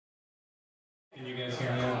Can you guys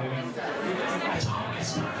hear me okay? That's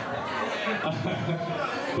always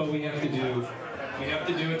but we have to do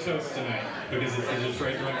a toast tonight because it's the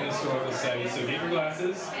Detroit Drunken Historical Society. So get your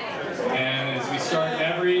glasses, and as we start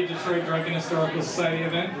every Detroit Drunken Historical Society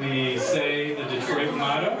event, we say the Detroit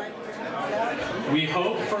motto. We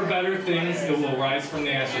hope for better things that will rise from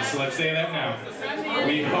the ashes. So let's say that now.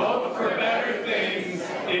 We hope for better things,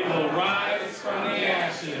 it will rise from the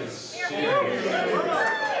ashes. Cheers.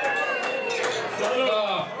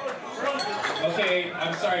 Okay,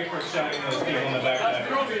 I'm sorry for shouting those people in the back there.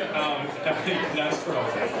 Not Stroh.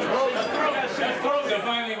 So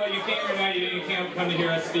finally, what you came here tonight, you didn't come to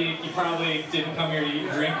hear us speak. You probably didn't come here to eat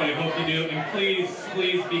and drink, but I hope you do. And please,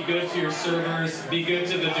 please be good to your servers. Be good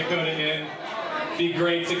to the Dakota Inn. Be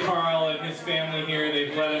great to Carl and his family here.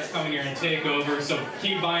 They've let us come in here and take over. So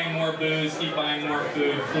keep buying more booze, keep buying more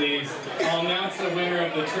food, please. I'll announce the winner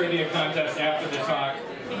of the trivia contest after the talk.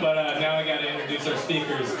 But now I got to introduce our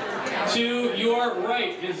speakers. To your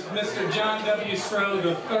right is Mr. John W. Stroh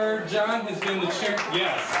III. John has been the chair.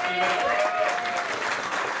 Yes.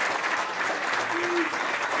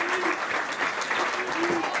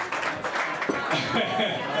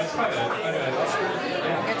 That's fine.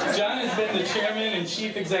 John has been the chairman and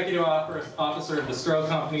chief executive officer of the Stroh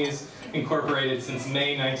Companies Incorporated since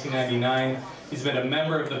May 1999. He's been a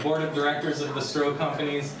member of the board of directors of the Stroh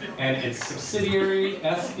Companies and its subsidiary,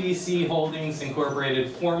 SBC Holdings Incorporated,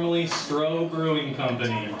 formerly Stroh Brewing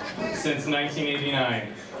Company, since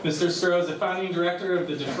 1989. Mr. Stroh is a founding director of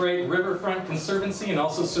the Detroit Riverfront Conservancy and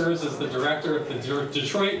also serves as the director of the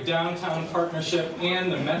Detroit Downtown Partnership and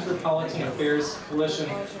the Metropolitan Affairs Coalition,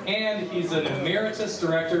 and he's an emeritus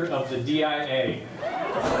director of the DIA.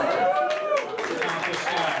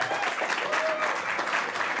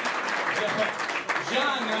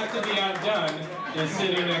 John, not to be outdone, is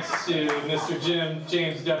sitting next to Mr.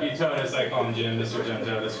 James W. Tottis. I call him Jim, Mr. Jim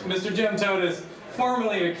Tottis. Mr. Jim Tottis,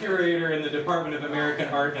 formerly a curator in the Department of American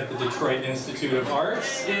Art at the Detroit Institute of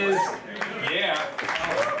Arts, is,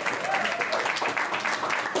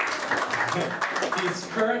 he's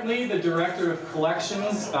currently the Director of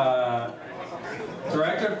Collections, at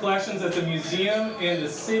the Museum and the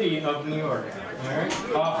City of New York. Alright?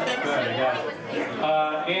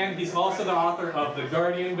 And he's also the author of the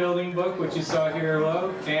Guardian Building book, which you saw here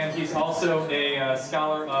below, and he's also a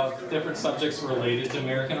scholar of different subjects related to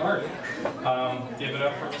American art. Give it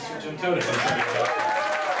up for Mr. Jim Tottis.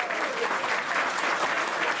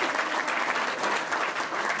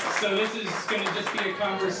 So this is going to just be a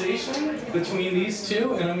conversation between these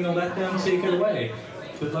two, and I'm going to let them take it away.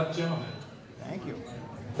 Good luck, gentlemen. Thank you.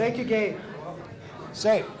 Thank you, Gabe.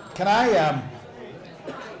 Say, can I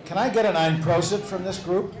get an Ein Prosit from this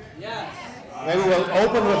group? Yes. Maybe we'll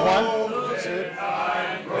open with one.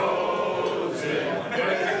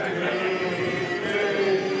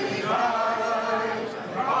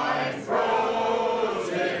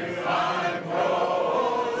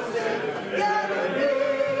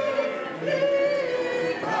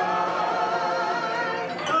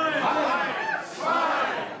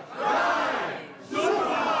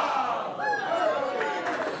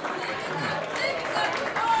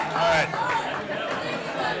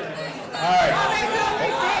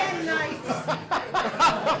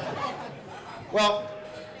 Well,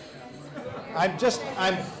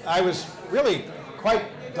 I was really quite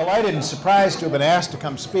delighted and surprised to have been asked to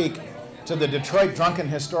come speak to the Detroit Drunken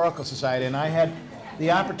Historical Society, and I had the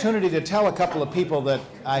opportunity to tell a couple of people that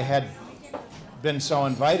I had been so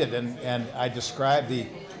invited, and I described the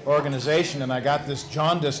organization, and I got this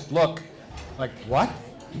jaundiced look, like, what?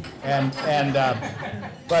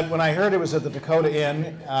 But when I heard it was at the Dakota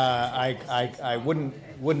Inn, I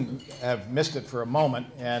wouldn't have missed it for a moment,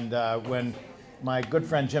 and when my good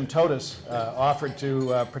friend Jim Tottis offered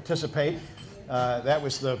to participate,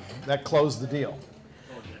 that closed the deal.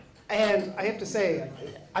 And I have to say,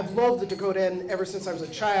 I've loved the Dakota Inn ever since I was a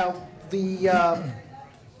child. It's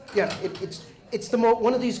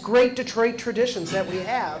one of these great Detroit traditions that we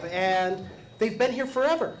have, and they've been here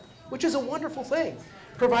forever, which is a wonderful thing,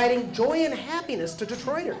 providing joy and happiness to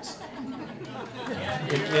Detroiters.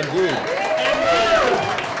 Indeed.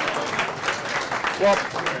 Well,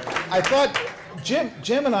 I thought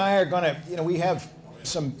Jim and I are going to, we have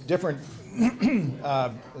some different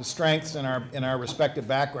strengths in our respective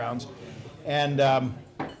backgrounds, and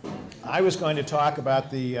I was going to talk about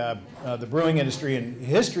the brewing industry and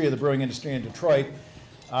history of the brewing industry in Detroit.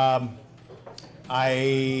 I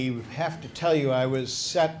have to tell you, I was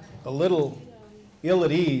set a little ill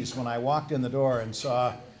at ease when I walked in the door and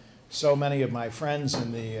saw so many of my friends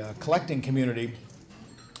in the collecting community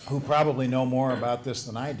who probably know more about this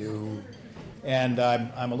than I do, and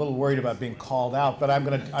I'm a little worried about being called out, but I'm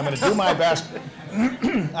gonna do my best.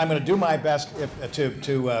 I'm gonna do my best to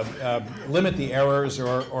limit the errors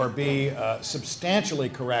or be substantially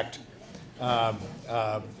correct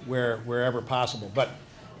wherever possible. But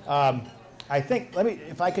I think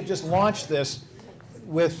if I could just launch this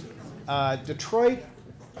with Detroit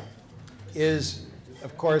is,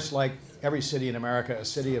 of course, like every city in America, a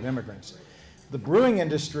city of immigrants. The brewing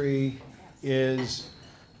industry is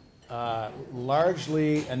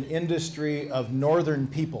largely an industry of northern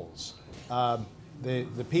peoples.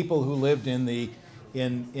 The people who lived in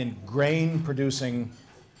grain-producing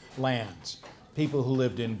lands. People who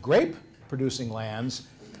lived in grape-producing lands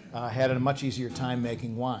had a much easier time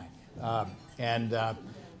making wine.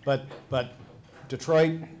 But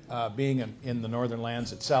Detroit, being in the northern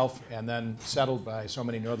lands itself, and then settled by so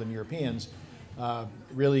many northern Europeans,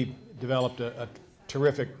 really developed a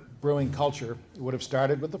terrific brewing culture. It would have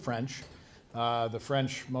started with the French. The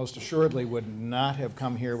French most assuredly would not have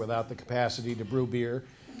come here without the capacity to brew beer.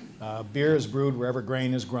 Beer is brewed wherever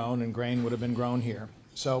grain is grown, and grain would have been grown here.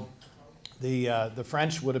 So the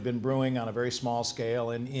French would have been brewing on a very small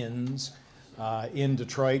scale in inns in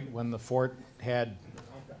Detroit when the fort had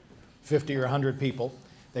 50 or 100 people.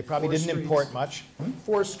 They probably didn't import much.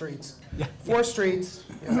 4 streets. Yeah. 4 streets.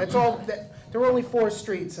 Yeah, that's all. There were only 4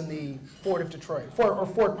 streets in the Fort of Detroit,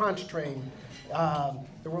 Fort Pontchartrain.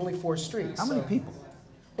 There were only 4 streets. How many people?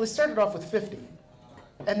 Well, they started off with 50,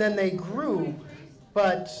 and then they grew.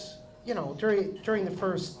 But during the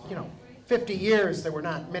first 50 years, there were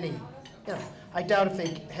not many. I doubt if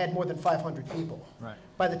they had more than 500 people. Right.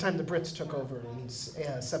 By the time the Brits took over in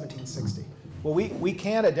 1760. Well, we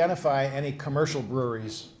can't identify any commercial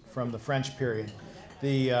breweries from the French period.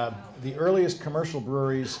 The earliest commercial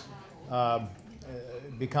breweries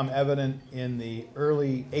become evident in the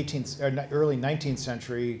early 19th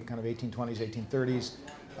century, kind of 1820s, 1830s.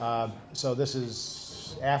 So this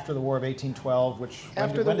is after the War of 1812, which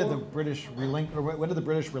when did the British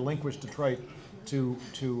relinquish Detroit to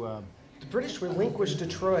The British relinquished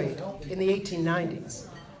Detroit in the 1890s,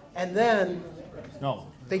 and then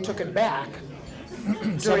they took it back.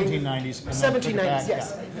 1790s. 1790s,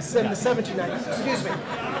 yes. In the 1790s. Excuse me.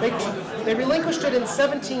 They relinquished it in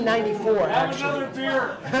 1794, actually. Another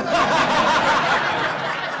beer.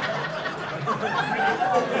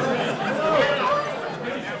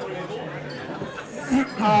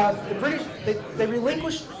 The British, they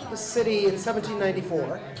relinquished the city in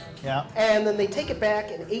 1794. Yeah. And then they take it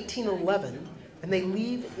back in 1811, and they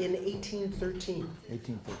leave in 1813.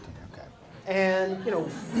 1813, okay. And,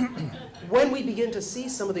 when we begin to see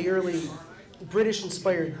some of the early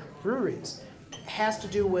British-inspired breweries, it has to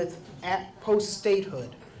do with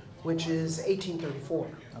post-statehood, which is 1834.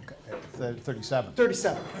 Okay, 37.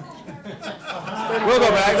 37. We'll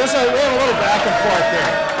go back. We have a little back and forth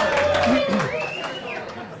there.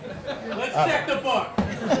 Let's check the book.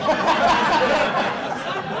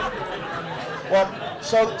 Well,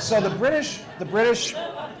 so the British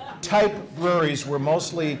type breweries were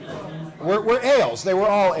mostly were ales. They were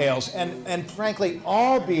all ales, and frankly,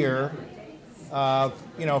 all beer,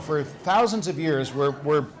 for thousands of years were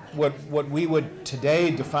what we would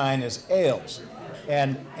today define as ales.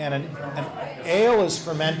 And an ale is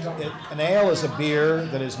fermented. An ale is a beer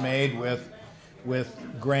that is made with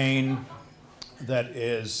grain that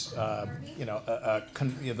is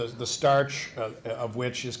the starch of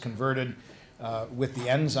which is converted with the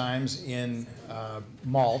enzymes in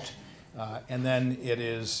malt, and then it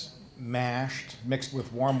is mashed, mixed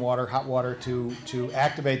with warm water, hot water to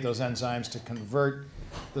activate those enzymes to convert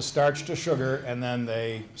the starch to sugar, and then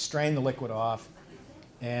they strain the liquid off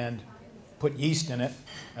and put yeast in it,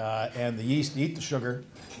 and the yeast eat the sugar,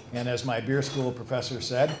 and as my beer school professor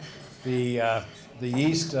said, the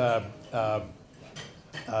yeast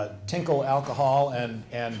tinkle alcohol and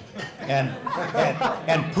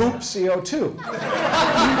poop CO2,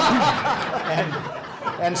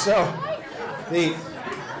 and so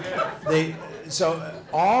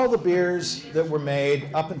all the beers that were made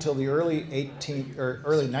up until the early 18th or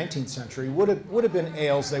early 19th century would have been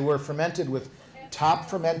ales. They were fermented with top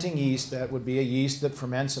fermenting yeast. That would be a yeast that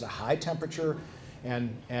ferments at a high temperature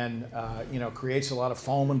and creates a lot of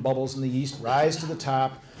foam and bubbles, and the yeast rise to the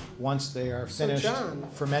top once they are finished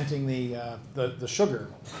fermenting the sugar.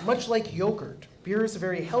 Much like yogurt, beer is a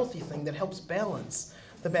very healthy thing that helps balance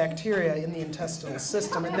the bacteria in the intestinal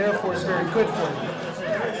system, and therefore is very good for you.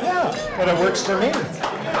 Yeah, but it works for me.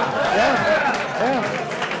 Yeah.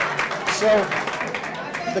 So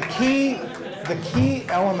the key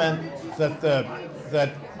element that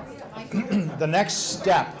the next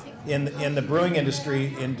step in the brewing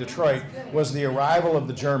industry in Detroit was the arrival of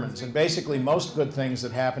the Germans. And basically most good things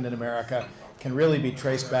that happened in America can really be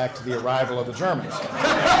traced back to the arrival of the Germans.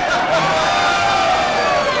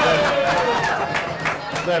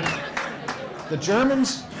 The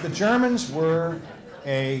Germans were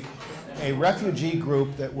a refugee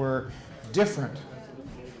group that were different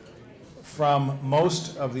from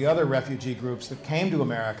most of the other refugee groups that came to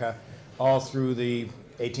America all through the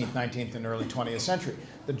 18th, 19th, and early 20th century.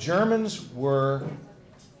 The Germans were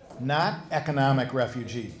not economic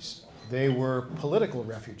refugees. They were political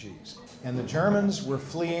refugees. And the Germans were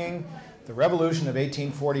fleeing the revolution of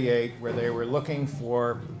 1848, where they were looking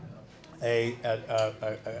for a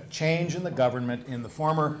change in the government in the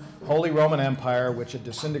former Holy Roman Empire, which had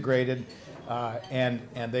disintegrated, and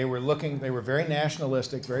they were very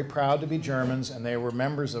nationalistic, very proud to be Germans, and they were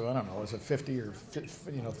members of, I don't know, was it 50 or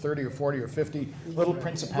 30 or 40 or 50 little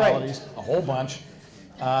principalities, right. A whole bunch.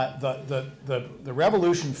 The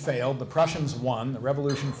revolution failed, the Prussians won, the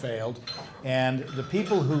revolution failed, and the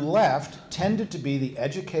people who left tended to be the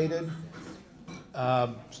educated,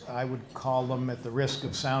 I would call them, at the risk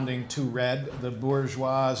of sounding too red, the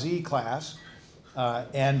bourgeoisie class.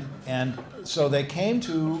 And so they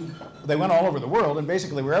went all over the world, and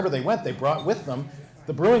basically wherever they went, they brought with them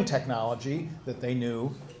the brewing technology that they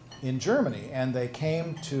knew in Germany. And they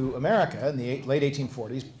came to America in the late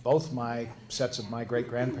 1840s. Both my sets of my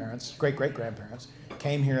great-great-grandparents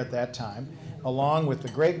came here at that time, along with the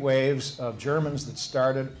great waves of Germans that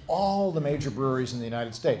started all the major breweries in the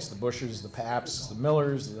United States, the Busches, the Pabsts, the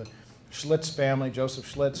Millers, the Schlitz family, Joseph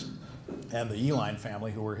Schlitz, and the Uihlein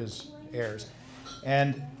family, who were his heirs.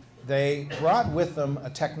 And they brought with them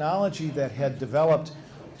a technology that had developed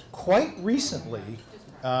quite recently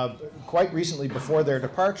before their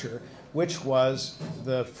departure, which was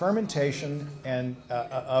the fermentation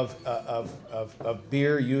of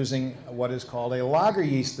beer using what is called a lager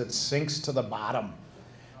yeast that sinks to the bottom.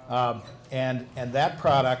 And that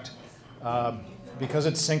product, because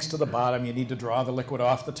it sinks to the bottom, you need to draw the liquid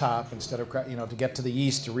off the top instead of, to get to the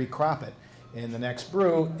yeast to recrop it in the next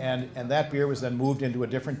brew. And that beer was then moved into a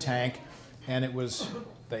different tank, and it was,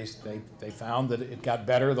 they found that it got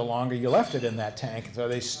better the longer you left it in that tank, so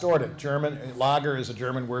they stored it. Lager is a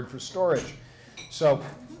German word for storage. So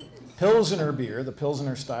Pilsener beer, the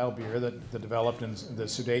Pilsener style beer that developed in the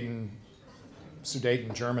Sudeten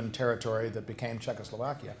German territory that became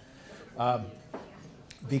Czechoslovakia,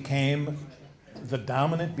 became the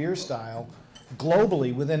dominant beer style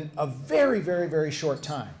globally within a very, very, very short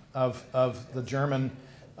time of the German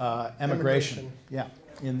emigration. Yeah.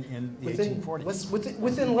 In the 1840s.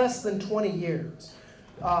 Within less than 20 years,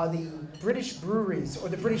 the British breweries, or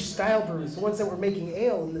the British style breweries, the ones that were making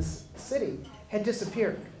ale in this city, had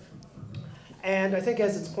disappeared. And I think,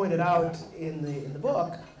 as it's pointed out in the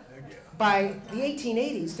book, by the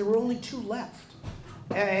 1880s, there were only 2 left.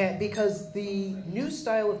 Because the new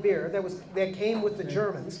style of beer that came with the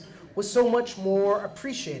Germans was so much more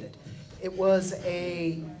appreciated. It was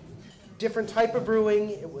a different type of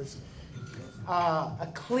brewing. It was a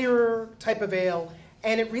clearer type of ale,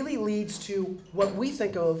 and it really leads to what we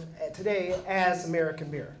think of today as American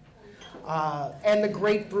beer. And the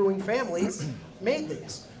great brewing families made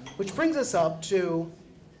these, which brings us up to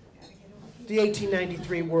the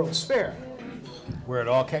 1893 World's Fair. Where it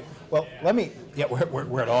all came, well,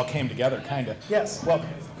 where it all came together, kind of. Yes. Well,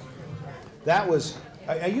 that was,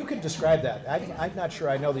 you could describe that. I'm not sure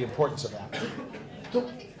I know the importance of that.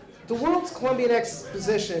 The World's Columbian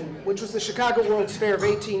Exposition, which was the Chicago World's Fair of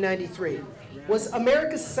 1893, was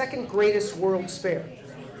America's second greatest World's Fair.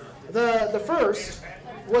 The first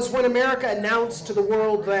was when America announced to the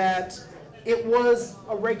world that it was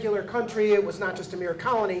a regular country, it was not just a mere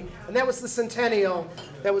colony, and that was the centennial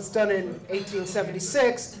that was done in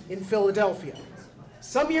 1876 in Philadelphia.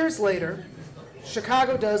 Some years later,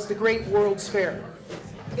 Chicago does the Great World's Fair.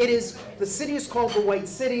 The city is called the White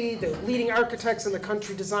City. The leading architects in the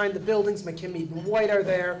country designed the buildings. McKinley and White are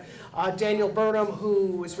there. Daniel Burnham,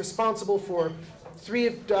 who is responsible for 3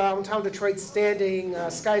 of downtown Detroit's standing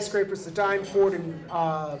skyscrapers, the Dime, Ford,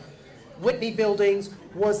 and Whitney buildings,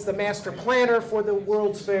 was the master planner for the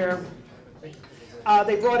World's Fair.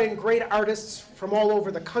 They brought in great artists from all over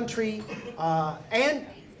the country, and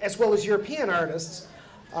as well as European artists.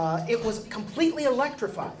 It was completely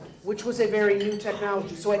electrified, which was a very new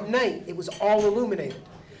technology. So at night, it was all illuminated.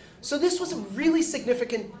 So this was a really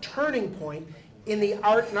significant turning point in the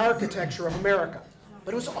art and architecture of America.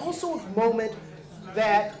 But it was also a moment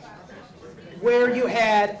where you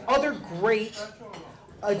had other great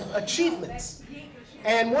achievements.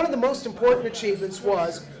 And one of the most important achievements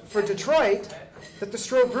was, for Detroit, that the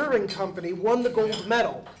Stroh Brewing Company won the gold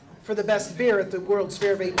medal for the best beer at the World's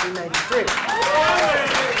Fair of 1893.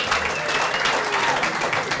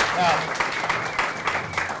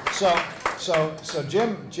 So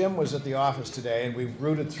Jim was at the office today, and we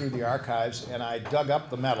rooted through the archives, and I dug up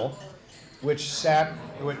the medal, which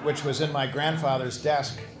was in my grandfather's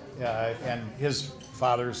desk and his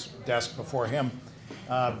father's desk before him.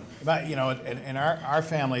 But you know, in our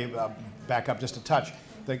family, back up just a touch,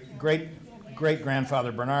 the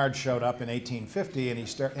great-grandfather Bernard showed up in 1850,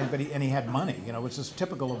 and he had money, you know, which is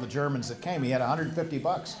typical of the Germans that came. He had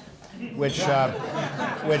 $150,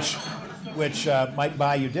 which might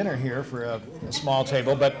buy you dinner here for a small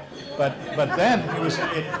table, but then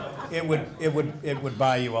it would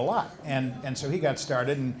buy you a lot, and so he got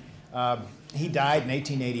started, and he died in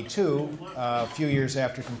 1882, a few years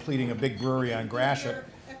after completing a big brewery on Gratiot,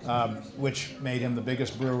 which made him the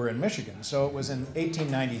biggest brewer in Michigan. So it was in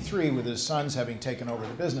 1893, with his sons having taken over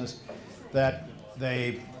the business, that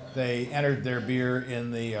they entered their beer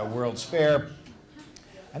in the World's Fair.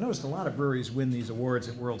 I noticed a lot of breweries win these awards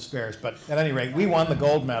at World's Fairs, but at any rate, we won the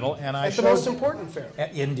gold medal, and I showed... At the most important fair.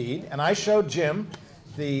 Indeed, and I showed Jim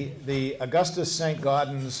the Augustus St.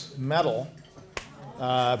 Gaudens medal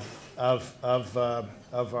of our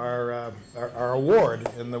award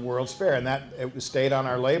in the World's Fair, and that it stayed on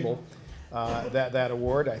our label. That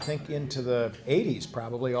award, I think, into the 80s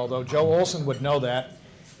probably. Although Joe Olson would know that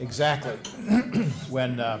exactly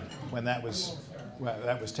when that was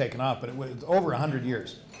taken off. But it was over 100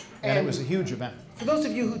 years, and it was a huge event. For those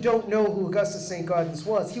of you who don't know who Augustus St. Gaudens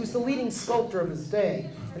was, he was the leading sculptor of his day.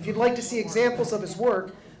 If you'd like to see examples of his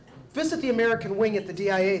work, visit the American wing at the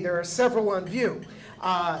DIA. There are several on view.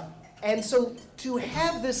 And so to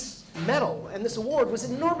have this medal and this award was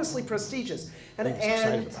enormously prestigious.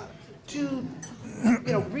 And to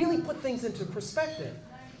really put things into perspective,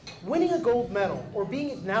 winning a gold medal or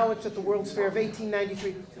being acknowledged at the World's Fair of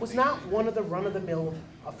 1893 was not one of the run-of-the-mill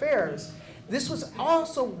affairs. This was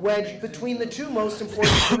also wedged between the two most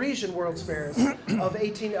important Parisian World's Fairs of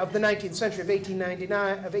the 19th century, of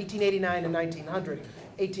 1889 and 1900.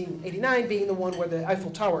 1889 being the one where the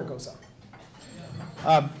Eiffel Tower goes up.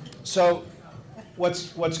 So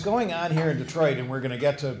what's going on here in Detroit, and we're going to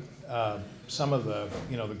get to some of the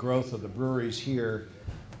the growth of the breweries here,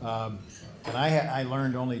 and I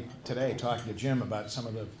learned only today talking to Jim about some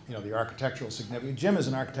of the the architectural significance. Jim is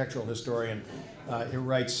an architectural historian. He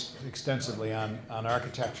writes extensively on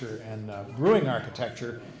architecture and brewing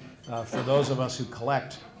architecture. For those of us who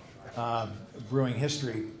collect brewing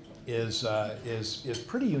history, is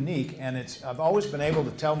pretty unique, and I've always been able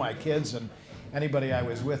to tell my kids and anybody I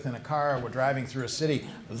was with in a car, or we're driving through a city,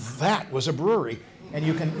 that was a brewery, and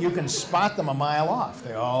you can spot them a mile off.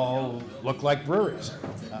 They all look like breweries.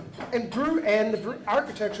 And the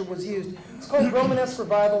architecture was used. It's called Romanesque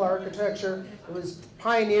Revival architecture. It was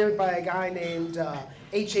pioneered by a guy named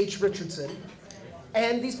H.H. Richardson.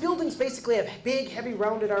 And these buildings basically have big, heavy,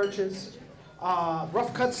 rounded arches,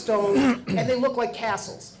 rough cut stone, and they look like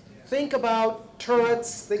castles. Think about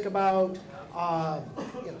turrets. Think about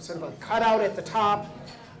sort of a cutout at the top.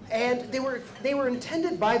 And they were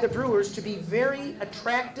intended by the brewers to be very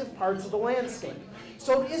attractive parts of the landscape.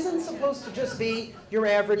 So it isn't supposed to just be your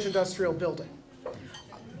average industrial building.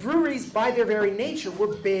 Breweries, by their very nature,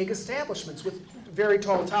 were big establishments with very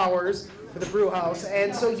tall towers for the brew house.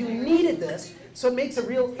 And so you needed this, so it makes a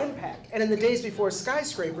real impact. And in the days before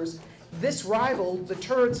skyscrapers, this rivaled the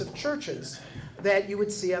turrets of churches that you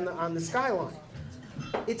would see on the skyline.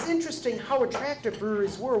 It's interesting how attractive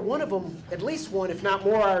breweries were. One of them, at least one, if not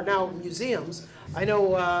more, are now museums. I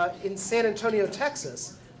know in San Antonio,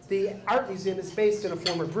 Texas, the art museum is based in a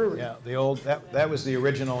former brewery. Yeah, the old that was the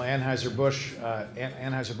original Anheuser-Busch.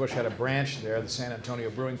 Anheuser-Busch had a branch there, the San Antonio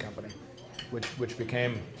Brewing Company, which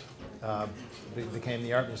became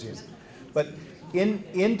the art museum. But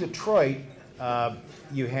in Detroit,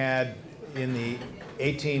 you had in the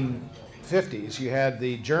 1850s, you had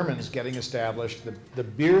the Germans getting established, the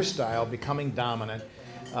beer style becoming dominant,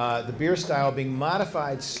 the beer style being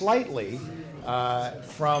modified slightly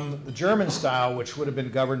from the German style, which would have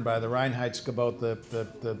been governed by the Reinheitsgebot,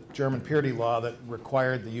 the German purity law that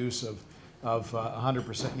required the use of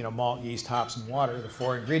 100% malt, yeast, hops, and water, the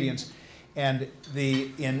four ingredients. And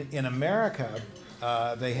in America,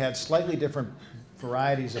 they had slightly different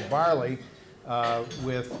varieties of barley. And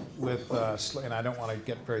I don't want to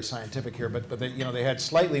get very scientific here, but they had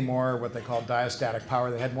slightly more what they call diastatic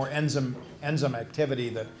power. They had more enzyme activity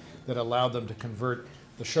that allowed them to convert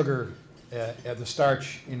the sugar, the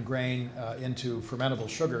starch in grain into fermentable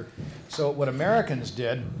sugar. So what Americans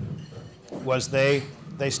did was they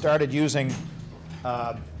started using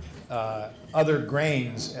other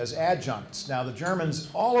grains as adjuncts. Now, the Germans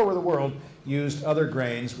all over the world used other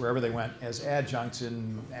grains wherever they went as adjuncts.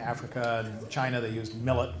 In Africa and China, they used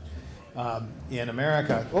millet. In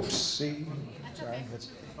America, oops, see, sorry.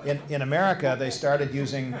 In America, they started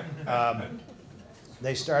using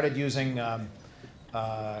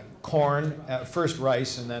corn, first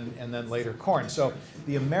rice, and then later corn. So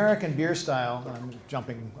the American beer style, I'm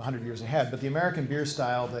jumping 100 years ahead, but the American beer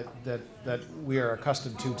style that we are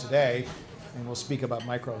accustomed to today, and we'll speak about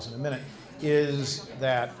micros in a minute, is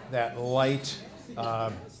that light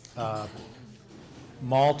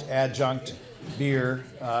malt adjunct beer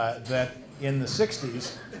that in the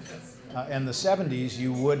 60s and the 70s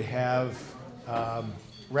you would have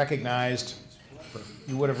recognized.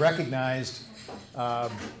 You would have recognized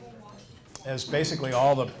as basically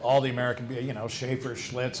all the American beer, you know, Schaefer,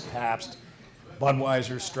 Schlitz, Pabst,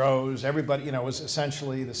 Budweiser, Stroh's, everybody, you know, was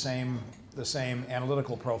essentially the same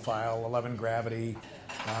analytical profile, 11 gravity,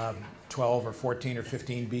 12 or 14 or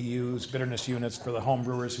 15 BUs, bitterness units for the home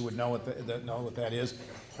brewers who would know what that is,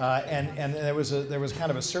 and there was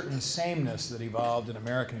kind of a certain sameness that evolved in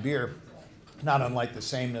American beer, not unlike the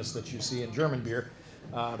sameness that you see in German beer.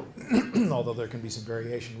 Although there can be some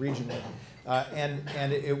variation regionally,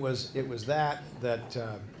 and it was that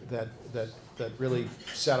really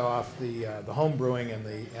set off the home brewing and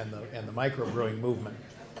the micro brewing movement.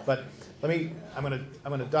 But I'm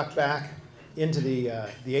gonna duck back into the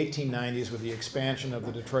 1890s with the expansion of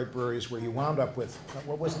the Detroit breweries, where you wound up with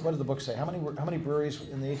what did the book say? How many breweries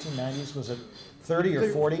in the 1890s? Was it 30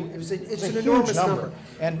 or 40? It's an huge enormous number.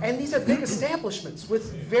 And these are big establishments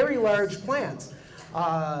with very large plants.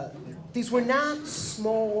 These were not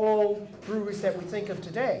small breweries that we think of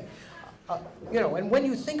today. You know, and when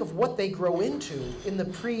you think of what they grow into in the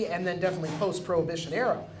pre and then definitely post-Prohibition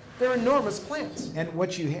era, they're enormous plants. And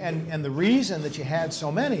and the reason that you had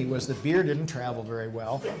so many was that beer didn't travel very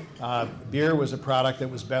well. Beer was a product that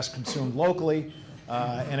was best consumed locally,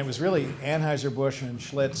 and it was really Anheuser-Busch and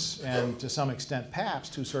Schlitz and to some extent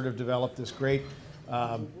Pabst who sort of developed this great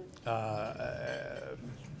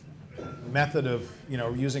method of, you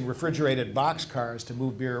know, using refrigerated boxcars to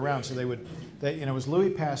move beer around. So it was Louis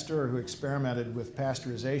Pasteur who experimented with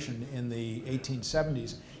pasteurization in the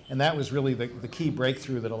 1870s, and that was really the key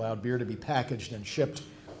breakthrough that allowed beer to be packaged and shipped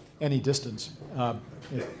any distance.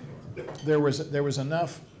 There was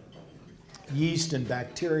enough yeast and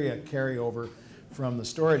bacteria carryover from the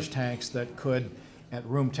storage tanks that could, at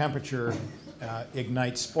room temperature,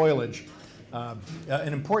 ignite spoilage.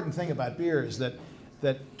 An important thing about beer is that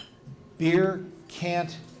beer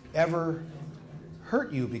can't ever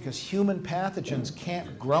hurt you because human pathogens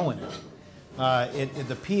can't grow in it.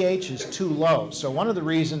 The pH is too low. So one of the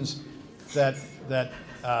reasons that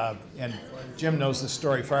and Jim knows this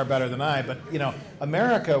story far better than I, but you know,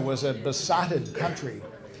 America was a besotted country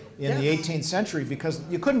in the 18th century because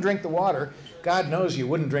you couldn't drink the water. God knows you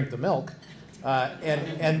wouldn't drink the milk,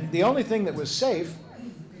 and the only thing that was safe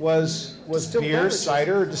was beer, beverages.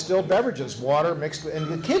 Cider, distilled beverages, water mixed with, and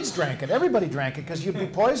the kids drank it. Everybody drank it because you'd be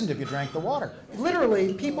poisoned if you drank the water.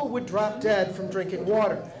 Literally, people would drop dead from drinking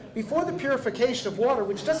water. Before the purification of water,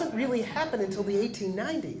 which doesn't really happen until the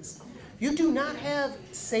 1890s, you do not have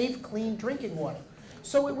safe, clean drinking water.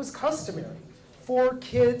 So it was customary for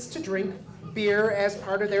kids to drink beer as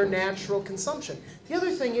part of their natural consumption. The other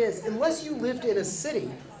thing is, unless you lived in a city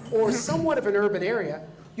or somewhat of an urban area,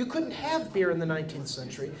 you couldn't have beer in the 19th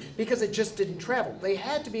century because it just didn't travel. They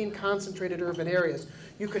had to be in concentrated urban areas.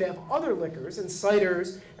 You could have other liquors and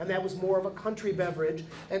ciders, and that was more of a country beverage.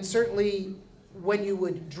 And certainly when you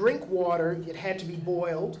would drink water, it had to be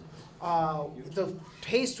boiled. The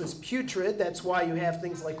taste was putrid. That's why you have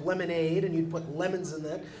things like lemonade, and you'd put lemons in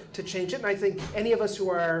it to change it. And I think any of us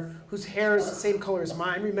whose hair is the same color as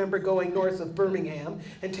mine remember going north of Birmingham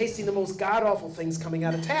and tasting the most god-awful things coming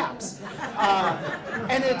out of taps.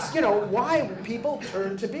 And it's, you know, why people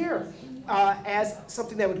turn to beer as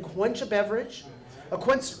something that would quench a beverage,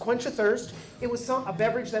 quench a thirst. It was a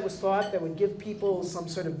beverage that was thought that would give people some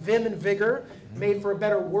sort of vim and vigor, made for a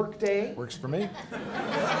better work day. Works for me. Well,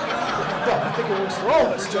 I think it works for all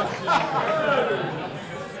of us, John.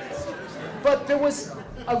 But there was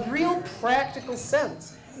a real practical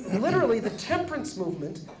sense. Literally, the temperance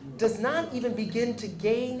movement does not even begin to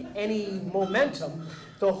gain any momentum,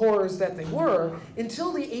 the horrors that they were,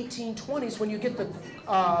 until the 1820s when you get the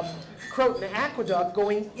Croton Aqueduct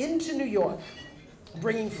going into New York,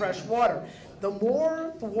 bringing fresh water. The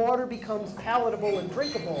more the water becomes palatable and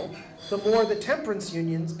drinkable, the more the temperance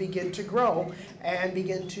unions begin to grow and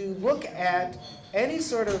begin to look at any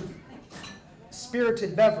sort of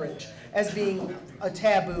spirited beverage as being a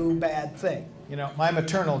taboo bad thing. You know, my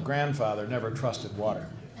maternal grandfather never trusted water.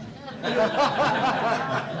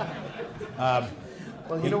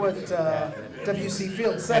 Well, you know what W.C.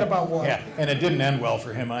 Fields said about water. Yeah, and it didn't end well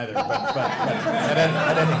for him either. But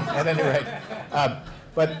at any rate,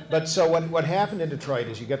 but so what happened in Detroit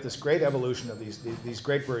is you get this great evolution of these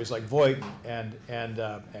great breweries like Voigt and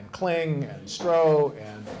Kling and Stroh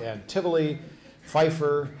and Tivoli,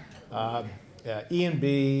 Pfeiffer,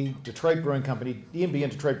 E&B, Detroit Brewing Company. E&B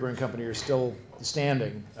and Detroit Brewing Company are still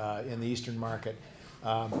standing in the Eastern market.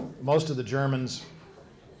 Most of the Germans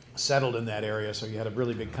settled in that area, so you had a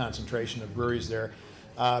really big concentration of breweries there.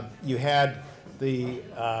 You had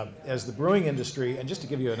as the brewing industry, and just to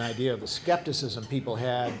give you an idea of the skepticism people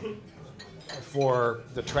had for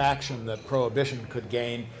the traction that Prohibition could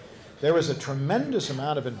gain, there was a tremendous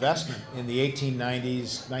amount of investment in the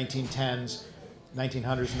 1890s, 1910s,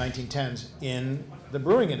 1900s, and 1910s in the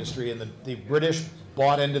brewing industry, and the British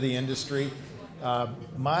bought into the industry.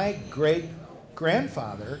 My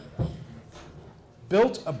great-grandfather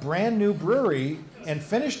built a brand new brewery and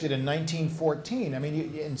finished it in 1914. I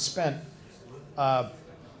mean, and spent well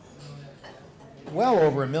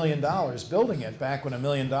over $1 million building it back when $1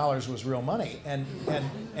 million was real money. And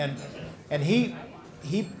he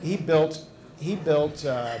built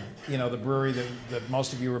you know, the brewery that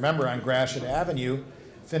most of you remember on Gratiot Avenue,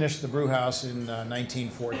 finished the brew house in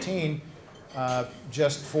 1914.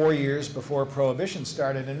 Just 4 years before Prohibition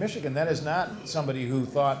started in Michigan. That is not somebody who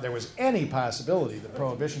thought there was any possibility that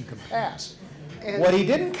Prohibition could pass. And what he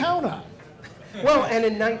didn't count on. Well, and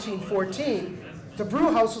in 1914, the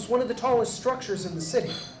brew house was one of the tallest structures in the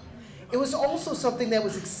city. It was also something that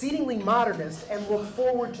was exceedingly modernist and looked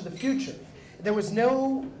forward to the future. There was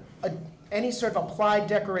no any sort of applied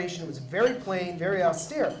decoration. It was very plain, very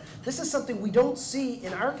austere. This is something we don't see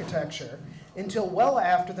in architecture until well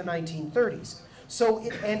after the 1930s. So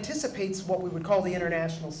it anticipates what we would call the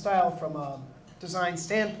international style from a design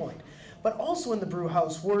standpoint. But also in the brew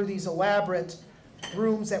house were these elaborate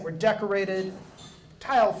rooms that were decorated,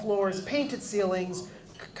 tile floors, painted ceilings,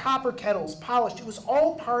 copper kettles, polished. It was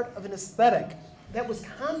all part of an aesthetic that was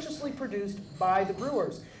consciously produced by the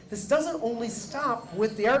brewers. This doesn't only stop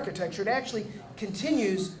with the architecture, it actually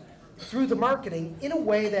continues through the marketing in a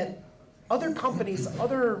way that other companies,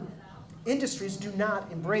 other industries do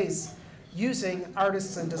not embrace using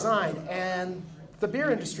artists and design. And the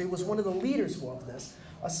beer industry was one of the leaders of this,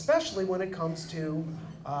 especially when it comes to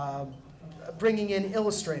bringing in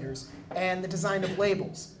illustrators and the design of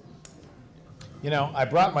labels. You know, I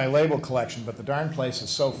brought my label collection, but the darn place is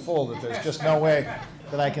so full that there's just no way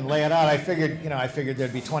that I can lay it out. I figured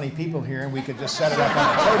there'd be 20 people here and we could just set it up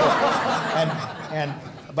on the table.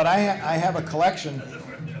 But I have a collection,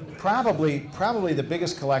 probably the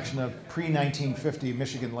biggest collection of pre-1950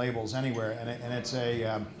 Michigan labels anywhere, and it's they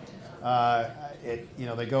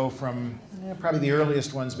go from probably the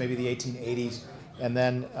earliest ones, maybe the 1880s, and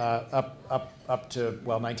then up to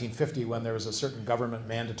 1950, when there was a certain government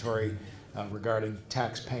mandatory regarding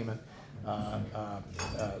tax payment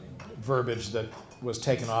verbiage that was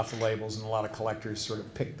taken off the labels, and a lot of collectors sort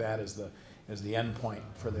of picked that as the end point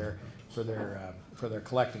for their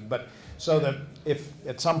collecting. But so that if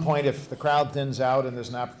at some point, if the crowd thins out and there's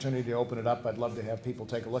an opportunity to open it up, I'd love to have people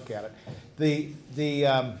take a look at it.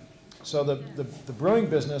 So the brewing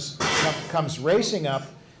business comes racing up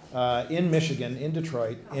in Michigan, in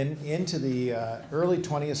Detroit, into the early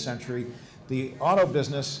 20th century. The auto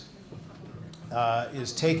business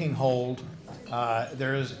is taking hold.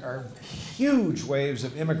 There are huge waves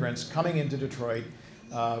of immigrants coming into Detroit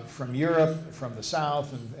from Europe, from the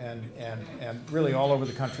South, and really all over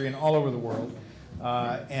the country and all over the world.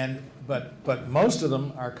 But most of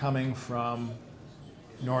them are coming from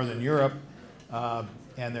Northern Europe,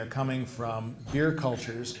 and they're coming from beer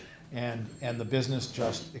cultures, and the business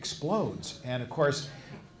just explodes. And of course,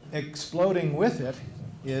 exploding with it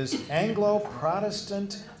is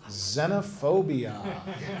Anglo-Protestant xenophobia.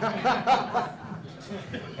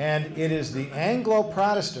 And it is the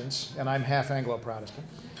Anglo-Protestants, and I'm half Anglo-Protestant,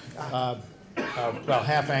 well,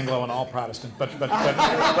 half Anglo and all Protestant, but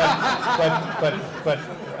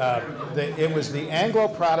it was the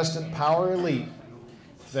Anglo-Protestant power elite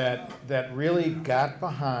that really got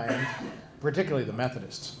behind, particularly the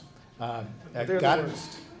Methodists. They're the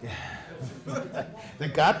worst.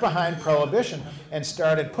 that got behind Prohibition and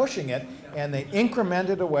started pushing it, and they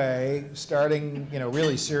incremented away, starting,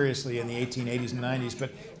 really seriously in the 1880s and 90s,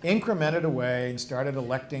 but incremented away and started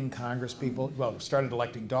electing Congress people, well, started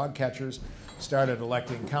electing dog catchers, started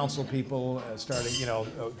electing council people, started,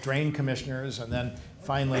 drain commissioners, and then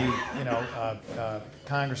finally,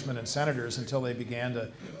 congressmen and senators, until they began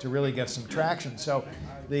to really get some traction. So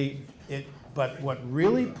but what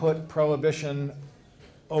really put Prohibition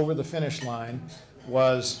over the finish line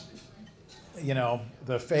was,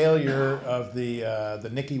 the failure of the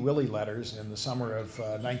Nicky Willie letters in the summer of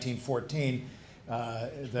 1914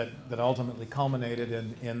 that ultimately culminated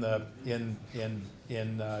in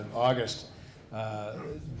August.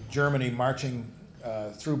 Germany marching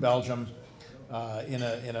through Belgium in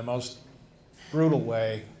a most brutal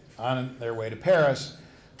way on their way to Paris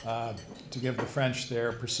to give the French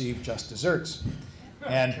their perceived just desserts,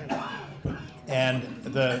 and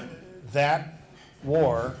that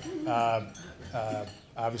war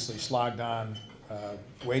obviously slogged on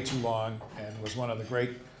way too long and was one of the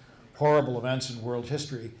great horrible events in world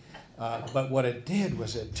history. But what it did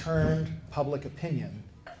was it turned public opinion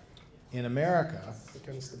in America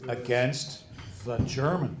against the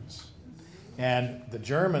Germans. And the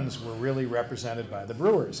Germans were really represented by the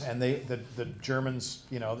brewers, and the Germans,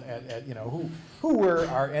 who were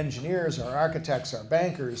our engineers, our architects, our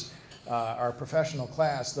bankers, our professional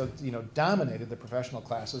class, dominated the professional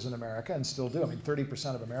classes in America, and still do. I mean,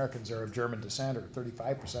 30% of Americans are of German descent, or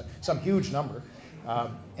 35%, some huge number,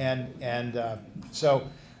 so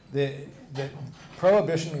the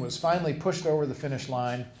Prohibition was finally pushed over the finish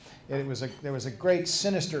line. There was a great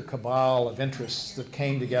sinister cabal of interests that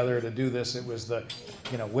came together to do this. It was the,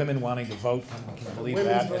 women wanting to vote. Can you believe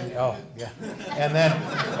that? And, oh, yeah.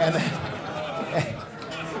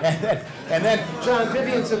 And then John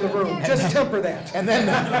Vivian's in the room. Just temper that. And then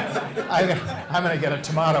I'm going to get a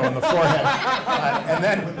tomato in the forehead.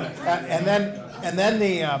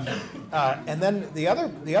 And then the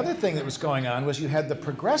other thing that was going on was you had the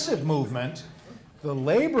progressive movement, the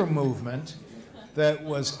labor movement, that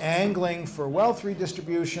was angling for wealth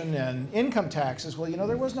redistribution and income taxes. Well,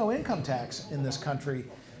 there was no income tax in this country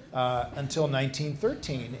until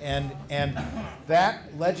 1913, and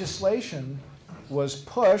that legislation was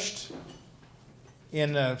pushed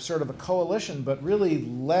in a sort of a coalition, but really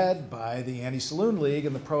led by the Anti-Saloon League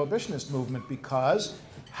and the Prohibitionist movement, because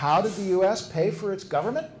how did the U.S. pay for its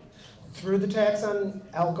government? Through the tax on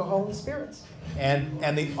alcohol and spirits. And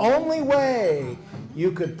the only way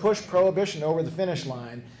you could push Prohibition over the finish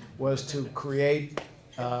line was to create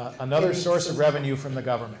another source of revenue from the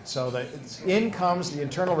government. So in comes the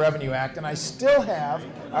Internal Revenue Act, and I still have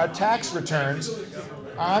our tax returns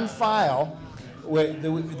on file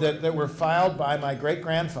that were filed by my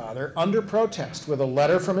great-grandfather under protest, with a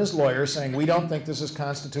letter from his lawyer saying, we don't think this is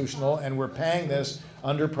constitutional, and we're paying this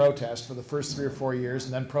under protest for the first 3 or 4 years.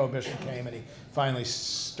 And then Prohibition came, and he finally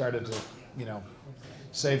started to,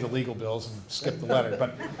 save the legal bills and skip the letter.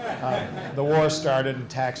 But the war started and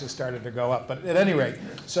taxes started to go up. But at any rate,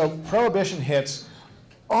 so Prohibition hits.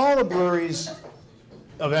 All the breweries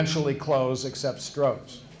eventually close except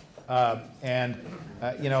Stroh's.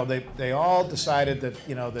 They all decided that,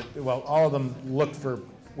 all of them looked for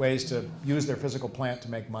ways to use their physical plant to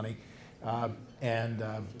make money.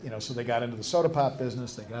 So they got into the soda pop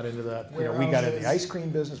business, they got into the, we got into the ice cream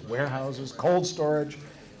business, warehouses, cold storage.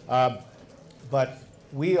 But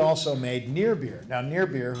we also made near beer. Now, near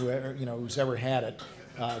beer, who's ever had it,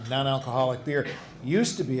 non-alcoholic beer,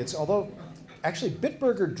 used to be, although actually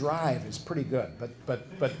Bitburger Drive is pretty good, but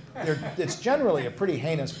it's generally a pretty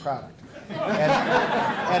heinous product.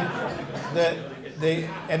 And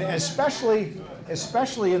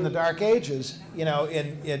especially in the Dark Ages, the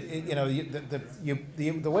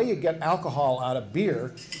way you get alcohol out of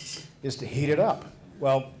beer is to heat it up.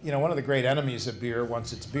 Well, one of the great enemies of beer,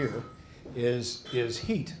 once it's beer, is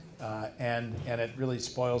heat, and it really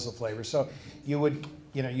spoils the flavor. So you'd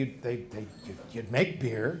make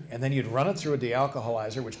beer, and then you'd run it through a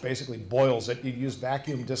dealcoholizer, which basically boils it. You'd use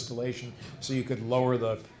vacuum distillation so you could lower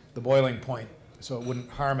the boiling point so it wouldn't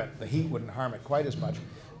harm it, the heat wouldn't harm it quite as much.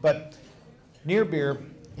 But near beer,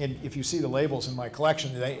 if you see the labels in my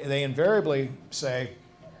collection, they invariably say,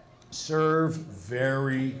 serve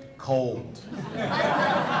very cold.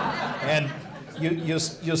 And you'll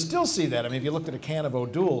still see that. I mean, if you looked at a can of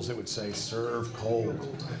O'Doul's, it would say, serve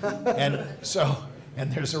cold.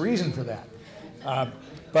 And there's a reason for that.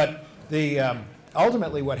 But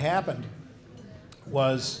ultimately what happened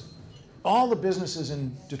was all the businesses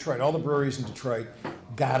in Detroit, all the breweries in Detroit,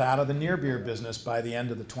 got out of the near beer business by the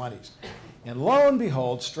end of the 20s. And lo and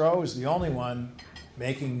behold, Stroh is the only one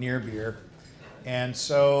making near beer. And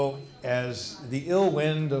so as the ill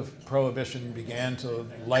wind of Prohibition began to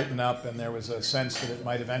lighten up and there was a sense that it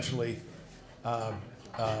might eventually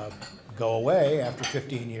go away after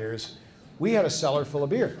 15 years, we had a cellar full of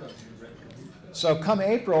beer. So come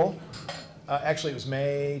April, actually it was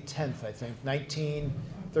May 10th, I think,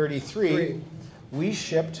 1933, we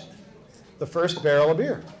shipped the first barrel of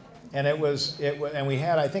beer. And and we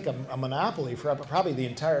had, I think, a monopoly for probably the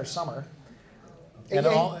entire summer. And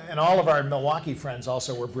all of our Milwaukee friends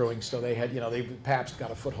also were brewing, so they had, Pabst got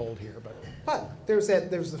a foothold here. But there's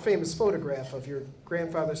the famous photograph of your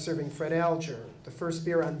grandfather serving Fred Alger, the first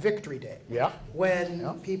beer on Victory Day. Yeah.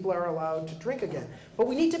 When people are allowed to drink again. But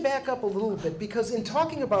we need to back up a little bit, because in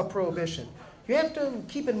talking about Prohibition, you have to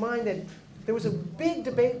keep in mind that there was a big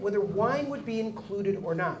debate whether wine would be included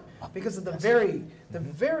or not, because of the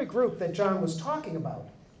very group that John was talking about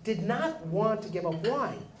did not want to give up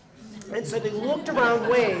wine. And so they looked around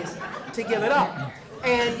ways to give it up.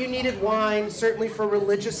 And you needed wine, certainly for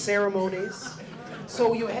religious ceremonies.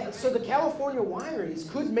 So the California wineries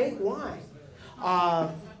could make wine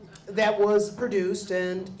that was produced,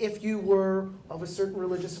 and if you were of a certain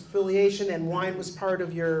religious affiliation and wine was part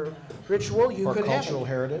of your ritual, you could have it. Or cultural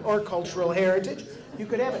heritage. Or cultural heritage, you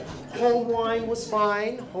could have it. Home wine was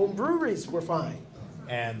fine, home breweries were fine.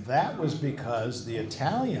 And that was because the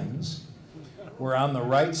Italians were on the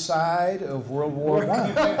right side of World War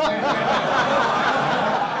I.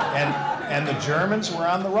 and the Germans were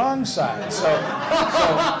on the wrong side. So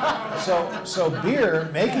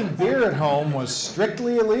making beer at home was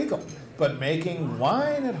strictly illegal, but making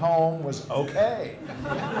wine at home was okay.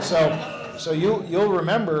 So you'll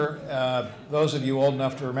remember, those of you old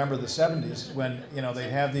enough to remember the 70s, when they'd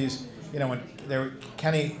have these, when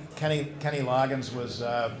Kenny Loggins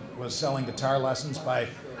was selling guitar lessons by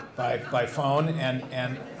phone,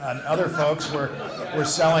 and other folks were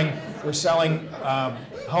selling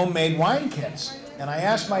homemade wine kits. And I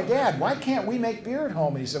asked my dad, why can't we make beer at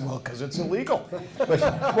home? And he said, well, because it's illegal. But,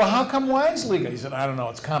 well, how come wine's legal? He said, I don't know,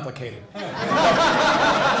 it's complicated. But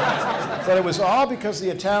it was all because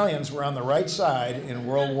the Italians were on the right side in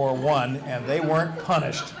World War I, and they weren't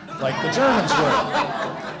punished like the Germans were.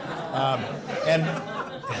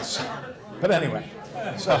 But anyway.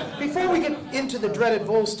 So before we get into the dreaded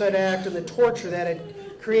Volstead Act and the torture that it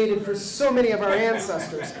created for so many of our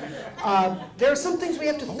ancestors, there are some things we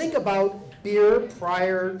have to think about beer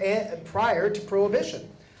prior to Prohibition.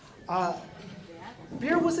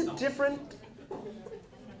 Beer was a different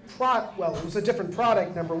it was a different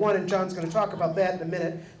product, number one, and John's going to talk about that in a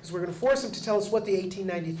minute, because we're going to force him to tell us what the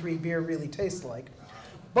 1893 beer really tastes like.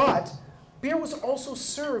 But beer was also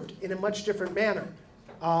served in a much different manner.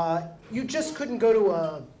 You just couldn't go to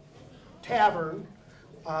a tavern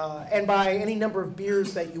and buy any number of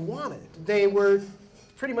beers that you wanted. They were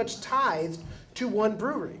pretty much tithed to one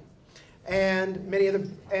brewery, and many of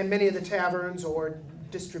the taverns, or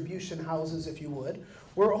distribution houses, if you would,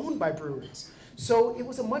 were owned by breweries. So it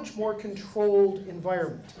was a much more controlled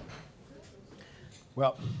environment.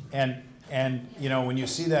 Well, and when you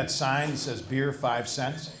see that sign that says beer 5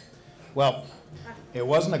 cents, well, it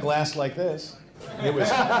wasn't a glass like this. It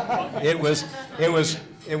was a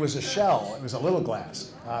shell. It was a little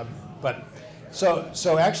glass.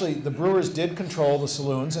 So actually, the brewers did control the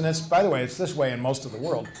saloons, and by the way, it's this way in most of the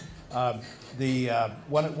world.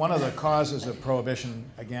 One of the causes of Prohibition,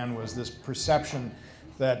 again, was this perception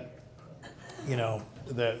that the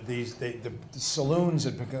saloons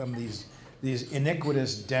had become these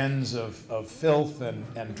iniquitous dens of filth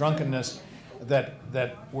and drunkenness that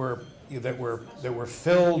were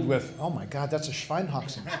filled with, oh my God, that's a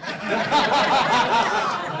Schweinhaxen.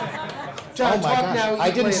 John, oh my gosh, now,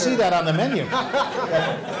 I didn't see that on the menu.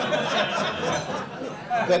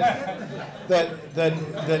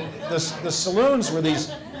 The saloons were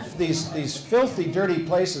these filthy, dirty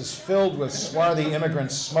places filled with swarthy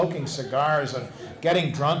immigrants smoking cigars and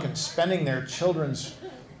getting drunk and spending their children's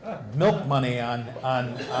milk money on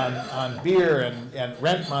beer and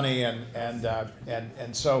rent money and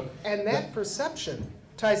so. And that perception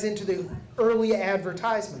ties into the early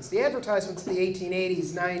advertisements. The advertisements of the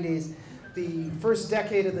 1880s, 90s, the first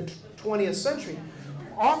decade of the 20th century.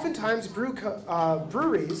 Oftentimes,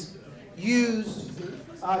 breweries used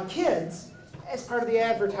kids as part of the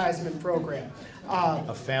advertisement program.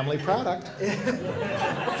 A family product. A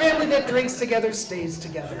family that drinks together stays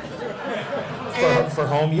together. For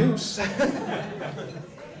home use.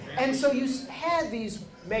 And so you had these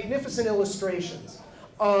magnificent illustrations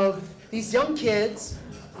of these young kids.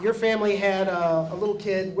 Your family had a little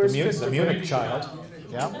kid. Where's Christopher? The Munich child.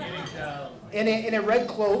 Yeah. In a red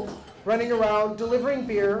cloak, running around, delivering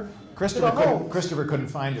beer, Christopher couldn't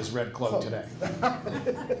find his red cloak today.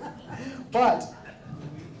 But,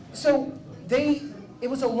 so it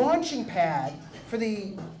was a launching pad for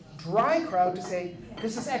the dry crowd to say,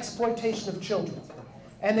 this is exploitation of children.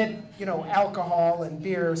 And that, alcohol and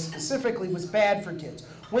beer specifically was bad for kids,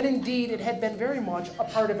 when indeed it had been very much a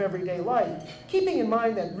part of everyday life, keeping in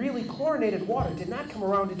mind that really chlorinated water did not come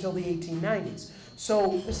around until the 1890s.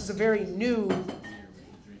 So this is a very new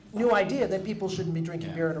idea that people shouldn't be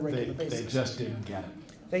drinking beer on a regular basis. They just didn't get it.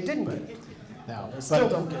 They didn't get it. No, they still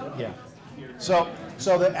don't get it. Yeah. So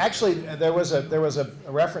actually, there was a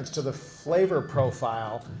reference to the flavor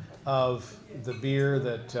profile of the beer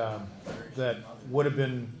that would have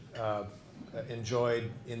been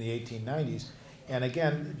enjoyed in the 1890s. And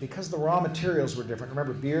again, because the raw materials were different.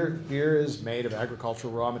 Remember, beer is made of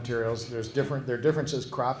agricultural raw materials. There are differences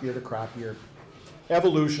crop year to crop year,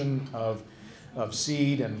 evolution of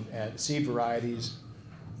seed and seed varieties,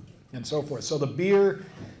 and so forth. So the beer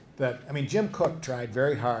Jim Koch tried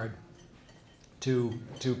very hard to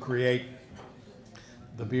create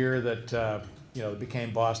the beer that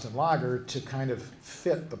became Boston Lager to kind of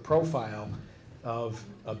fit the profile of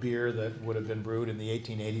a beer that would have been brewed in the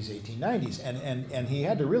 1880s, 1890s. And he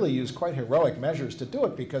had to really use quite heroic measures to do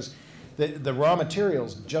it because the raw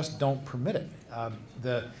materials just don't permit it.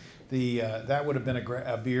 That would have been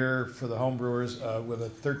a beer for the home brewers with a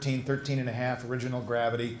 13.5 original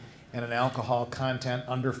gravity and an alcohol content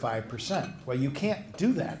under 5%. Well, you can't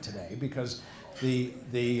do that today because the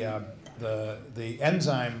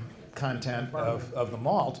enzyme content of the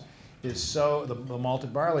malt is so, the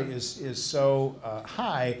malted barley is so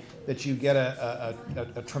high that you get a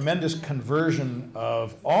tremendous conversion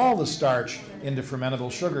of all the starch into fermentable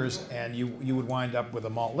sugars, and you would wind up with a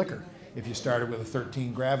malt liquor if you started with a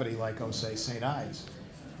 13 gravity like, say, St. Ives.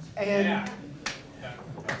 And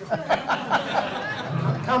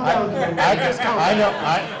calm down.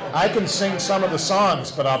 I can sing some of the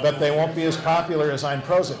songs, but I'll bet they won't be as popular as I'm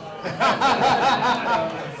prosing.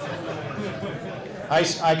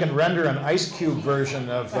 I can render an Ice Cube version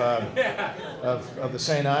of the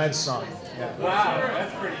St. Ives song. Yeah. Wow,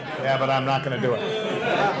 that's pretty good. Yeah, but I'm not going to do it.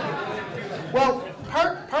 Well,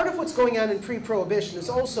 part of what's going on in pre-Prohibition is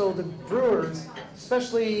also the brewers,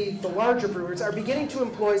 especially the larger brewers, are beginning to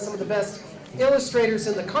employ some of the best illustrators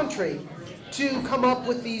in the country to come up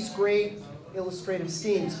with these great illustrative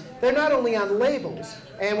schemes. They're not only on labels,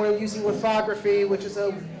 and we're using lithography, which is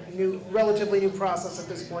a relatively new process at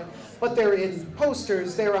this point, but they're in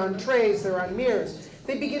posters, they're on trays, they're on mirrors.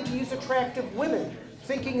 They begin to use attractive women,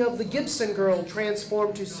 thinking of the Gibson girl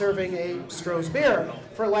transformed to serving a Stroh's beer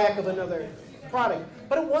for lack of another product.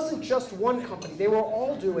 But it wasn't just one company. They were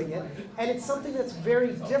all doing it, and it's something that's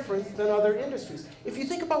very different than other industries. If you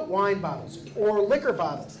think about wine bottles or liquor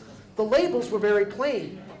bottles, the labels were very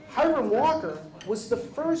plain. Hiram Walker was the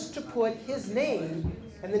first to put his name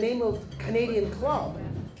and the name of Canadian Club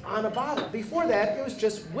on a bottle. Before that, it was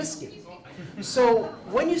just whiskey. So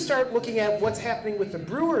when you start looking at what's happening with the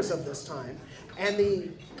brewers of this time, and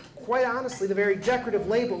quite honestly, the very decorative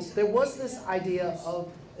labels, there was this idea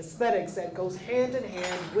of aesthetics that goes hand in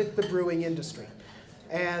hand with the brewing industry.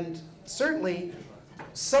 And certainly,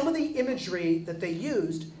 some of the imagery that they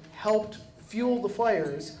used helped fuel the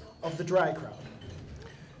fires of the dry crowd.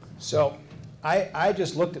 So I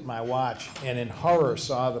just looked at my watch and in horror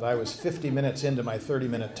saw that I was 50 minutes into my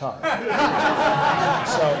 30-minute talk.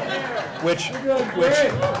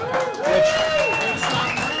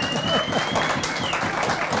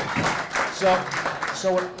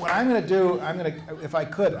 So what I'm going to do, if I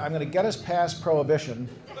could, I'm going to get us past Prohibition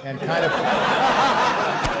and kind of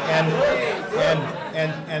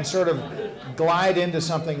and sort of glide into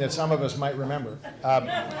something that some of us might remember.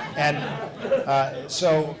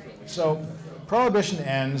 So Prohibition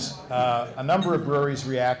ends. A number of breweries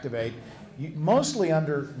reactivate, mostly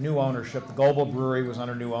under new ownership. The Global Brewery was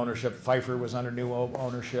under new ownership. Pfeiffer was under new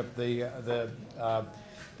ownership.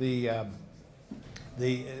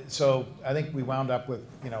 So I think we wound up with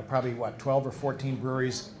probably 12 or 14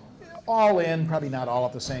 breweries, all in, probably not all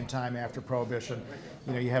at the same time after Prohibition.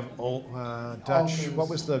 You have Old Dutch. What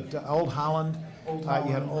was the Old Holland? You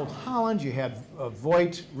had Old Holland. You had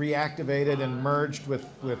Voigt reactivated and merged with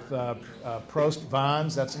Prost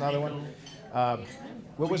Vons. That's another one.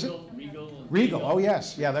 What was it? Regal. Oh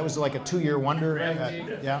yes, yeah. That was like a 2-year wonder.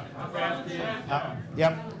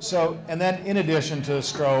 Yep. So, and then in addition to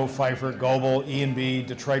Stroh, Pfeiffer, Goebel, E&B,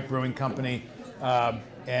 Detroit Brewing Company,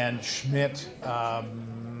 and Schmidt,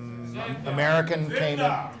 American came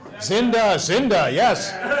in. Zinda,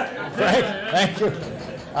 yes. Frank, thank you.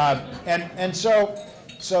 And so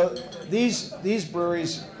these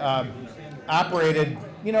breweries operated,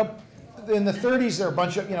 in the 30s, there were a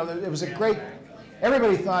bunch of, it was a great,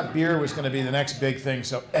 everybody thought beer was going to be the next big thing,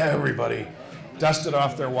 so everybody dusted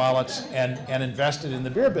off their wallets and invested in the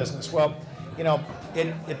beer business. Well,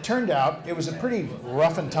 it turned out it was a pretty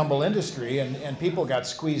rough and tumble industry, and people got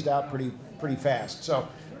squeezed out pretty fast. So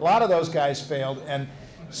a lot of those guys failed, and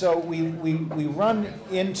so we run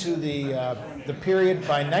into the period.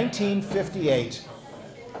 By 1958,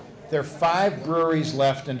 there are 5 breweries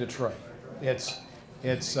left in Detroit. It's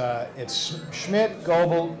Schmidt,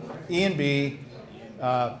 Goebel, E&B,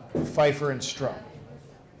 Pfeiffer, and Stroh.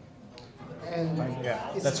 And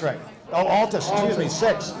yeah, that's right. Oh, Altus, excuse me,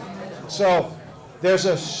 6. So there's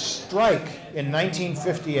a strike in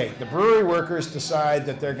 1958. The brewery workers decide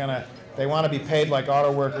that they want to be paid like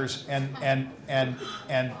auto workers, and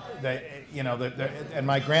they, and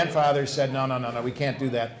my grandfather said, no, we can't do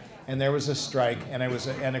that. And there was a strike, and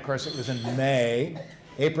of course it was in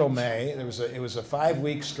April, May. It was a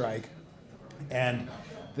 5-week strike, and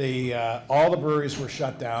all the breweries were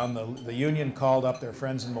shut down. The union called up their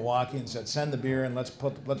friends in Milwaukee and said, send the beer and let's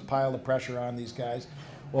pile the pressure on these guys.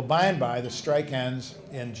 Well, by and by, the strike ends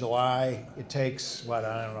in July. It takes,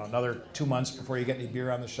 another 2 months before you get any beer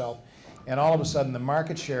on the shelf. And all of a sudden, the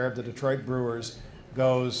market share of the Detroit brewers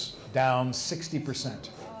goes down 60%.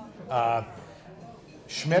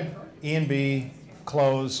 Schmidt, E&B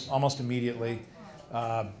close almost immediately.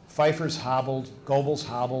 Pfeiffer's hobbled, Goebel's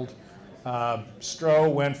hobbled. Stroh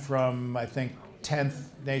went from, I think, 10th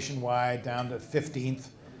nationwide down to 15th.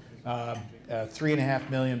 3.5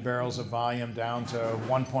 million barrels of volume down to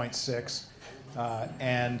 1.6.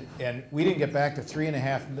 And we didn't get back to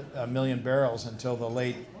 3.5 million barrels until the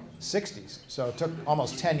late 60s. So it took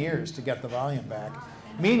almost 10 years to get the volume back.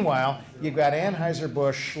 Meanwhile, you've got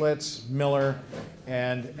Anheuser-Busch, Schlitz, Miller,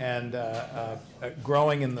 and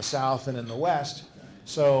growing in the South and in the West.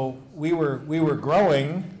 So we were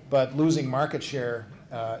growing, but losing market share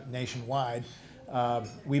nationwide.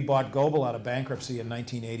 We bought Goebel out of bankruptcy in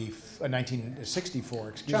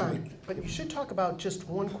 1964. John, but you should talk about just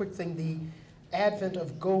one quick thing: the advent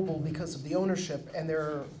of Goebel because of the ownership and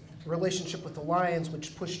their relationship with the Lions,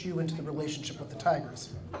 which pushed you into the relationship with the Tigers.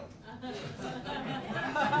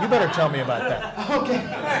 You better tell me about that. Okay.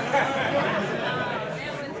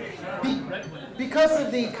 Because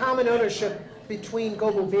of the common ownership between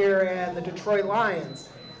Goebel Beer and the Detroit Lions,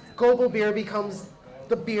 Goebel Beer becomes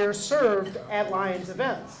the beer served at Lions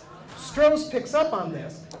events. Stroh's picks up on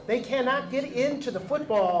this. They cannot get into the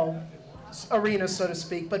football arena, so to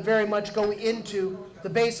speak, but very much go into the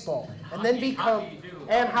baseball, and then become,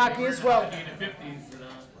 and hockey as well,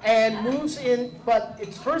 and moves in, but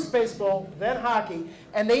it's first baseball, then hockey,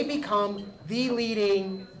 and they become the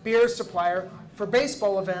leading beer supplier for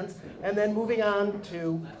baseball events, and then moving on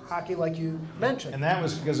to hockey, like you mentioned. And that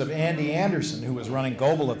was because of Andy Anderson, who was running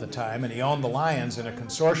Goebel at the time, and he owned the Lions in a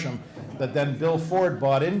consortium that then Bill Ford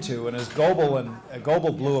bought into. And as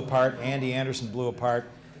Goebel blew apart, Andy Anderson blew apart.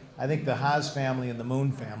 I think the Haas family and the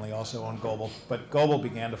Moon family also owned Goebel, but Goebel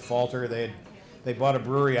began to falter. They bought a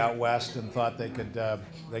brewery out west and thought they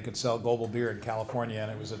could sell Goebel beer in California, and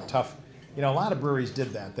it was a tough. A lot of breweries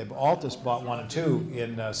did that. Altus bought 1 and 2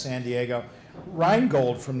 in San Diego.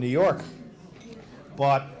 Rheingold from New York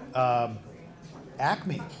bought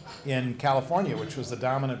Acme in California, which was the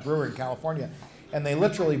dominant brewer in California. And they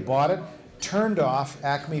literally bought it, turned off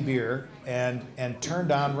Acme beer, and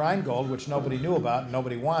turned on Rheingold, which nobody knew about and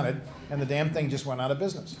nobody wanted, and the damn thing just went out of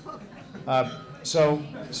business. So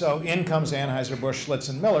in comes Anheuser-Busch, Schlitz,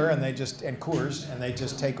 and Miller, and Coors, and they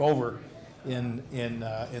just take over in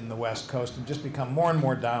the West Coast and just become more and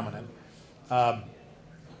more dominant.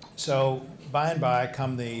 So by and by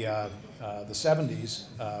come the 70s,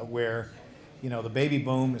 where the baby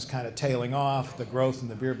boom is kind of tailing off, the growth in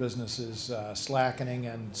the beer business is slackening,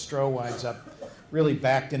 and Stroh winds up really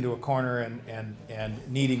backed into a corner and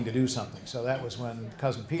needing to do something. So that was when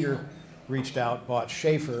Cousin Peter reached out, bought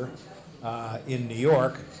Schaefer in New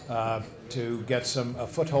York to get a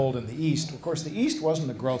foothold in the East. Of course, the East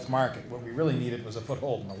wasn't a growth market. What we really needed was a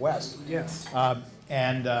foothold in the West. Yes.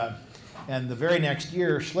 And the very next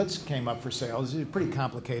year, Schlitz came up for sale. This is a pretty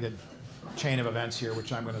complicated chain of events here,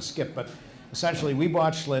 which I'm going to skip. But essentially, we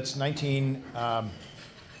bought Schlitz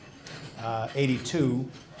 1982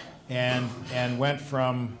 and went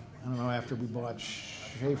from, I don't know, after we bought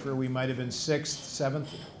Schaefer, we might have been 6th,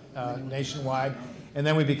 7th nationwide. And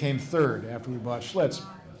then we became 3rd after we bought Schlitz.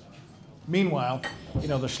 Meanwhile, the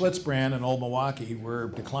Schlitz brand in Old Milwaukee were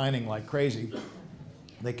declining like crazy.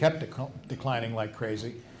 They kept declining like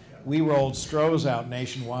crazy. We rolled Stroh's out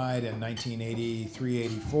nationwide in 1983,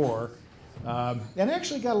 84, and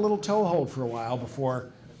actually got a little toehold for a while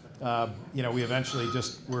before we eventually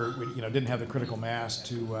just didn't have the critical mass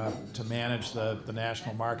to manage the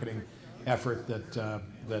national marketing effort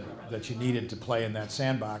that you needed to play in that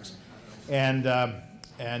sandbox. And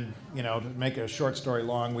to make a short story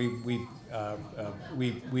long, we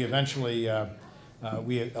eventually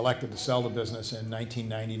we elected to sell the business in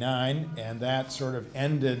 1999, and that sort of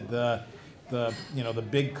ended the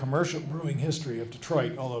big commercial brewing history of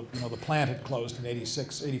Detroit, although the plant had closed in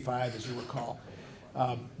 86, 85, as you recall.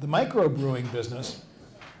 The microbrewing business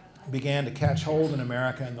began to catch hold in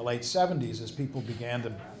America in the late 70s as people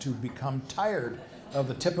began to become tired of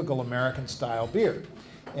the typical American style beer.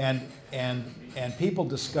 And people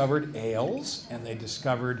discovered ales, and they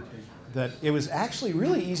discovered that it was actually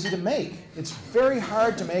really easy to make. It's very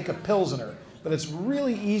hard to make a Pilsner, but it's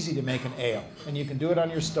really easy to make an ale. And you can do it on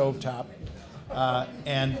your stovetop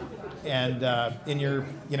and in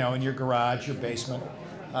your garage, your basement.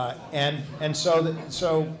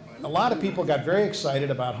 So a lot of people got very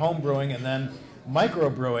excited about home brewing and then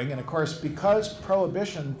microbrewing. And of course, because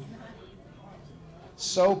Prohibition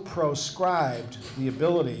so proscribed the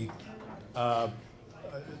ability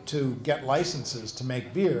to get licenses to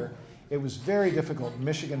make beer, it was very difficult.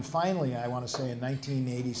 Michigan finally, I want to say in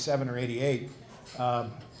 1987 or 88,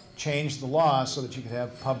 changed the law so that you could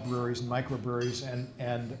have pub breweries and microbreweries,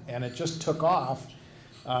 and it just took off.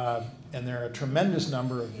 And there are a tremendous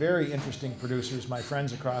number of very interesting producers. My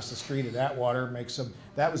friends across the street at Atwater make some.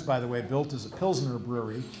 That was, by the way, built as a Pilsner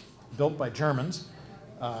brewery, built by Germans.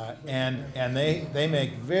 And they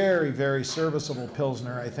make very, very serviceable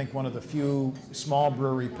Pilsner. I think one of the few small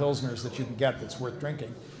brewery Pilsners that you can get that's worth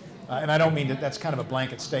drinking. And I don't mean that's kind of a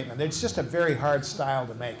blanket statement. It's just a very hard style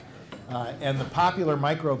to make. And the popular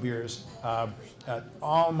micro beers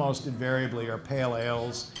almost invariably are pale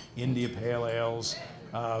ales, India pale ales,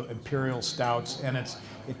 imperial stouts, and it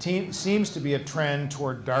seems to be a trend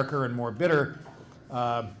toward darker and more bitter.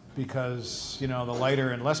 Because the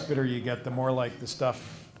lighter and less bitter you get, the more like the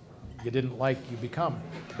stuff you didn't like you become.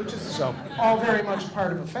 Which is all very much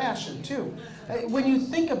part of a fashion too. When you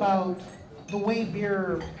think about the way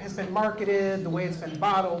beer has been marketed, the way it's been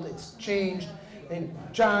bottled, it's changed. And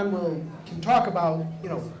John can talk about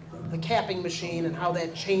the capping machine and how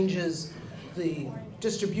that changes the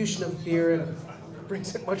distribution of beer and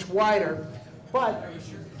brings it much wider. But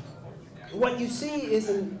what you see is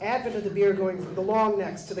an advent of the beer going from the long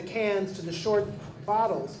necks to the cans to the short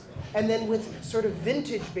bottles, and then with sort of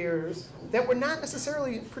vintage beers that were not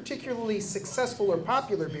necessarily particularly successful or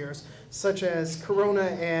popular beers, such as Corona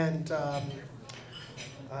and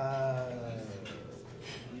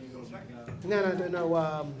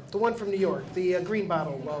the one from New York, the green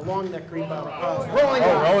bottle, long neck green bottle, Rolling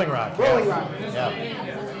Rock. Rolling Rock. Rolling Rock. Yeah.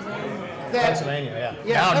 Pennsylvania, yeah.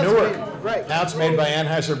 Yeah, now Newark. Right. Now it's made by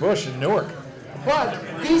Anheuser-Busch in Newark. But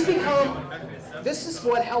this is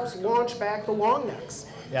what helps launch back the long necks.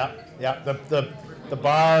 Yeah. The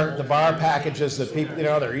bar packages that people,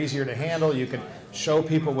 they're easier to handle. You can show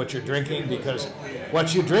people what you're drinking because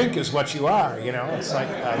what you drink is what you are. It's like,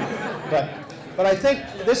 but I think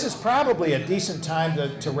this is probably a decent time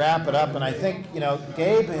to wrap it up. And I think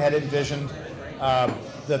Gabe had envisioned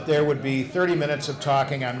that there would be 30 minutes of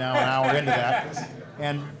talking. I'm now an hour into that,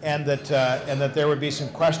 and that there would be some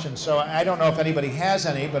questions. So I don't know if anybody has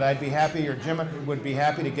any, but I'd be happy, or Jim would be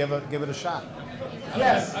happy to give it a shot.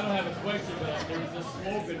 Yes. I don't have a question, but there was a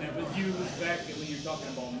slogan that was used back when you were talking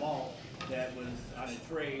about malt that was on a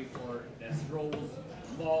tray that Stroh's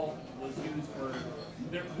malt was used for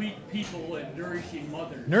weak people and nourishing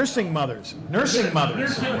mothers. Nursing mothers. Nursing mothers.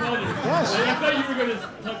 Nursing mothers. Yes. I thought you were going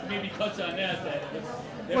to maybe touch on that.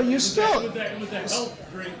 Well, you still. It was a health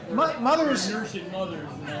drink for mothers. Nursing mothers.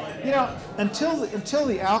 Until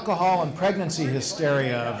the alcohol and pregnancy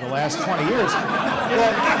hysteria of the last 20 years,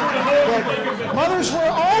 mothers were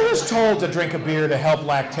always told to drink a beer to help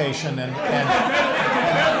lactation and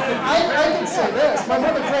I can say this. My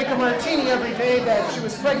mother drank a martini every day that she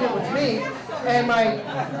was pregnant with me, and my,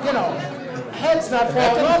 head's not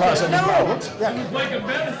falling off. No. It was like a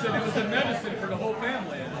medicine. It was a medicine for the whole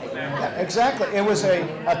family. Yeah, exactly. It was a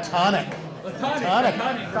tonic. A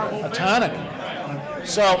tonic.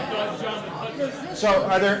 So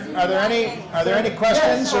are there any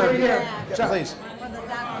questions? Yes, over here. Please.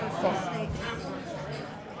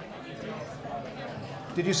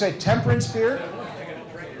 Did you say temperance beer?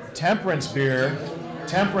 Temperance beer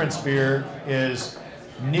is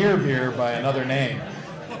near beer by another name.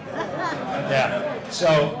 Yeah.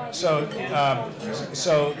 So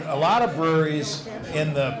a lot of breweries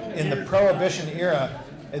in the Prohibition era,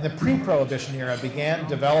 in the pre-Prohibition era, began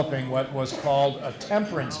developing what was called a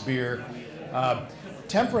temperance beer.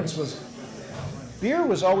 Temperance was beer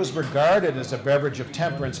was always regarded as a beverage of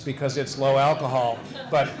temperance because it's low alcohol,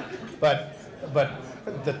 but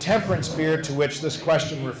the temperance beer to which this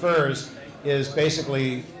question refers is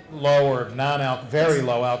basically low or very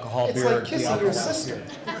low alcohol It's beer. like kissing your sister.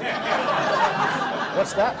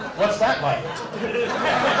 What's that? What's that like?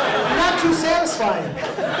 Not too satisfying.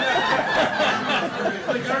 It's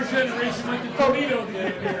like our generation went to Toledo to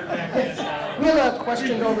get beer back then. We have a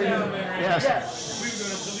question over here. Yes. We would go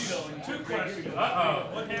to Toledo and Two questions.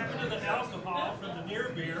 What happened to the alcohol from the near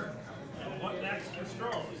beer, and what next for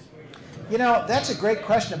Stroh's? You know, that's a great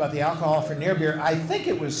question about the alcohol for near beer. I think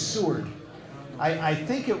it was sewered. I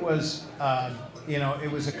think it was,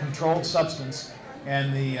 it was a controlled substance,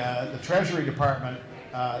 and the Treasury Department.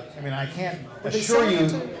 I mean, I can't assure you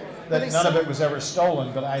that none of it was ever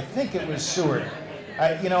stolen, but I think it was sewered.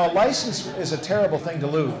 A license is a terrible thing to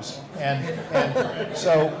lose, and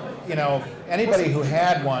so anybody who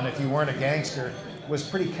had one, if you weren't a gangster, was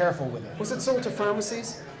pretty careful with it. Was it sold to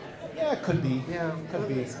pharmacies? Yeah, it could be. Yeah. Could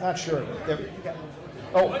be. Not sure.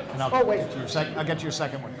 And I'll wait. get to your I'll get to your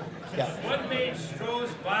second one. Yeah. What made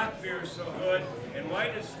Stroh's Bock beer so good, and why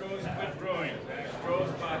did Stroh's quit brewing?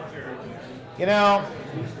 Stroh's Bock beer.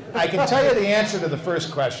 I can tell you the answer to the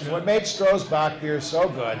first question. What made Stroh's Bock beer so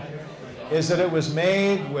good is that it was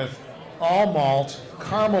made with all malt,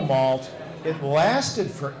 caramel malt. It lasted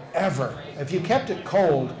forever. If you kept it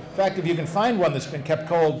cold, in fact, if you can find one that's been kept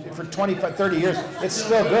cold for 25, 30 years, it's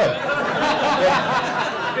still good.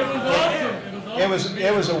 It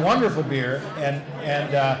was a wonderful beer, and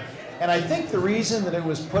I think the reason that it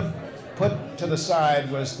was put to the side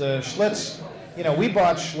was the Schlitz. We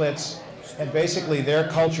bought Schlitz, and basically their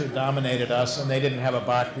culture dominated us, and they didn't have a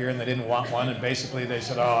Bock beer, and they didn't want one, and basically they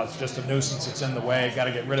said, "Oh, it's just a nuisance. It's in the way. Got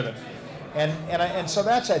to get rid of it." And so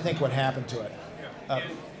that's, I think, what happened to it.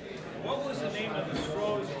 What was the name of the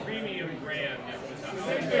Stroh's premium brand that was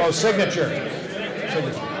on? Signature. That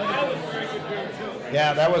was very good beer too.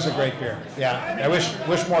 Yeah, that was a great beer. Yeah, I wish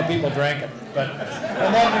more people drank it.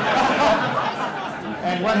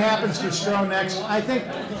 And what happens to Stroh next? I think,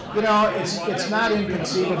 it's not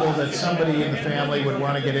inconceivable that somebody in the family would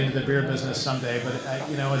want to get into the beer business someday. But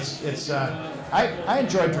I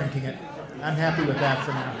enjoy drinking it. I'm happy with that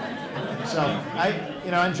for now. So I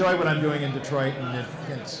enjoy what I'm doing in Detroit, and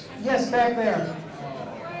it's. Yes, back there.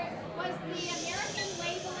 Was the American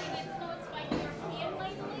labeling influenced by European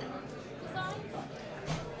labeling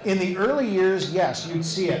designs? In the early years, yes, you'd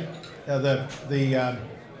see it. The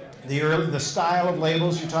style of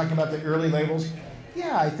labels you're talking about, the early labels.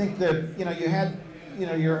 Yeah, I think that you had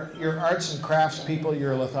your arts and crafts people,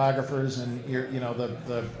 your lithographers, and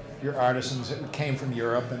your artisans that came from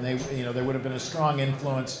Europe, and there would have been a strong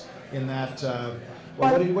influence in that.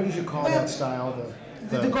 What did you call that style?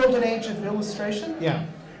 The golden age of illustration? Yeah.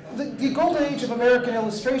 The golden age of American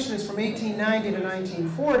illustration is from 1890 to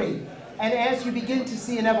 1940. And as you begin to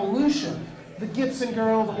see an evolution, the Gibson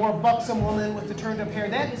girl, the more buxom woman with the turned up hair,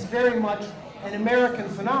 that is very much an American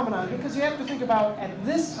phenomenon, because you have to think about, at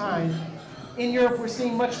this time, in Europe we're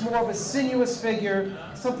seeing much more of a sinuous figure,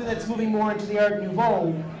 something that's moving more into the Art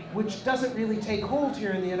Nouveau, which doesn't really take hold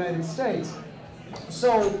here in the United States.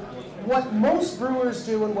 So what most brewers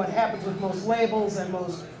do, and what happens with most labels and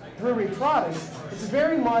most brewery products, it's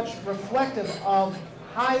very much reflective of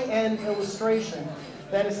high-end illustration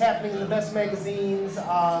that is happening in the best magazines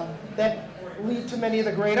that lead to many of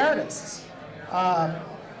the great artists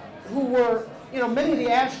who were, many of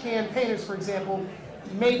the ash can painters, for example,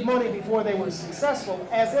 made money before they were successful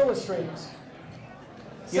as illustrators.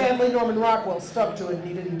 Sadly, Norman Rockwell stuck to it, and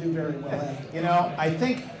he didn't do very well after. I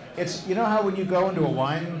think it's, how when you go into the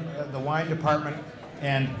wine department,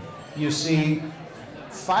 and you see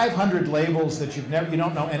 500 labels that you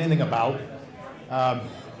don't know anything about,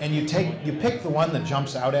 and you pick the one that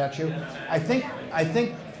jumps out at you. I think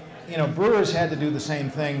brewers had to do the same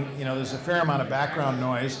thing. There's a fair amount of background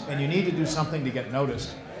noise, and you need to do something to get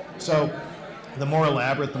noticed. So the more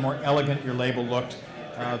elaborate, the more elegant your label looked,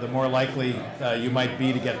 the more likely you might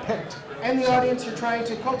be to get picked. And the audience you're trying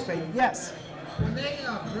to cultivate, yes. When they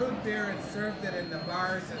brewed beer and served it in the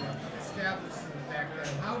bars and establishments back then,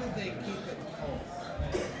 how did they keep it cold?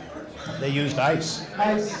 They used ice.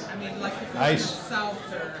 Ice. I mean, like if Ice. it was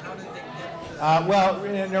south, or how did they get Well,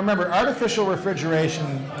 remember, artificial refrigeration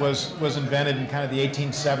was invented in kind of the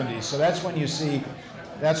 1870s. So that's when you see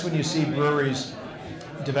breweries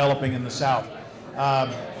developing in the South.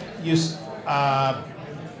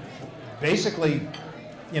 Basically,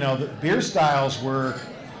 the beer styles were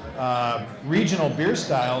regional beer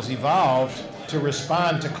styles evolved to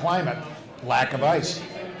respond to climate, lack of ice.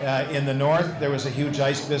 In the north, there was a huge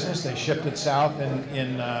ice business. They shipped it south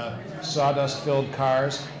in sawdust-filled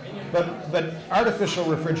cars. But artificial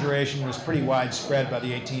refrigeration was pretty widespread by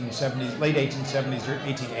the 1870s, late 1870s or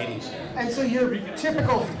 1880s. And so your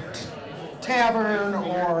typical tavern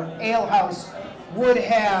or ale house would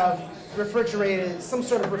have some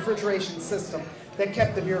sort of refrigeration system that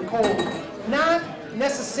kept the beer cold. Not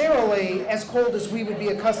necessarily as cold as we would be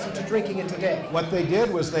accustomed to drinking it today. What they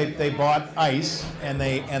did was they bought ice and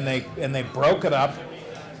they broke it up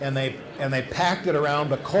and they packed it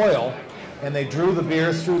around a coil and they drew the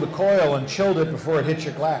beer through the coil and chilled it before it hit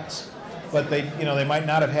your glass. But they might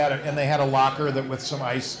not have had it, and they had a locker that with some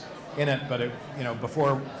ice in it, but it,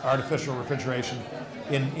 before artificial refrigeration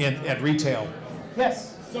at retail.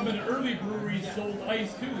 Yes. Some of the early breweries sold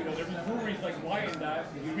ice too. There was breweries like Wyandotte,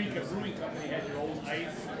 the Eureka Brewing Company had their own ice.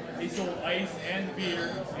 They sold ice and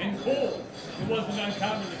beer and cold. It wasn't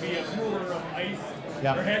uncommon to be a brewer of ice.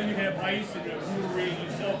 Yeah. Or having you have ice in a brewery and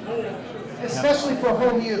you sell cold. Especially for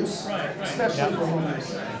home use. Right. Especially for home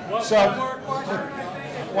use.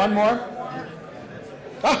 One more?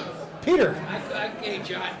 Ah, Peter. Hey,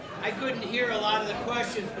 John. I couldn't hear a lot of the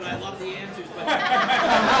questions, but I love the answers. But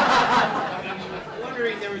I'm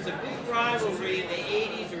wondering, there was a big rivalry in the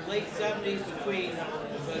 80s or late 70s between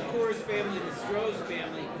the Coors family and the Stroh's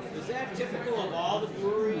family. Was that typical of all the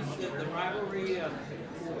breweries, the rivalry?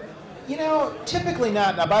 Typically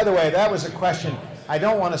not. Now, by the way, that was a question. I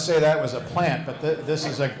don't want to say that was a plant, but this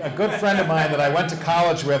is a good friend of mine that I went to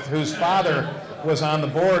college with whose father was on the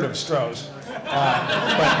board of Stroh's.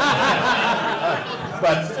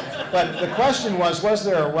 But the question was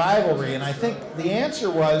there a rivalry? And I think the answer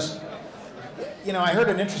was, I heard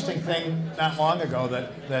an interesting thing not long ago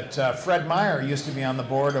that Fred Meyer used to be on the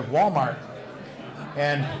board of Walmart,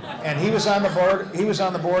 and he was on the board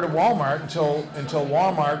of Walmart until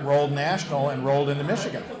Walmart rolled national and rolled into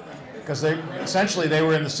Michigan, because they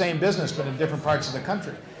were in the same business but in different parts of the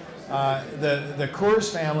country. The Coors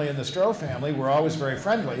family and the Stroh family were always very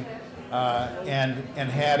friendly.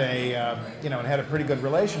 And had a pretty good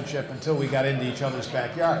relationship until we got into each other's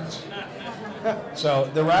backyards. So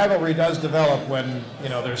the rivalry does develop when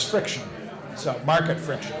there's friction, so market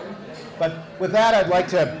friction. But with that, I'd like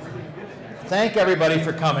to thank everybody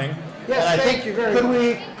for coming. Yes, and I thank think, you very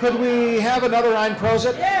much. Could we have another Ein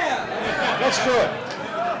Prosit? Yeah! Let's do it.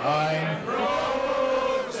 Ein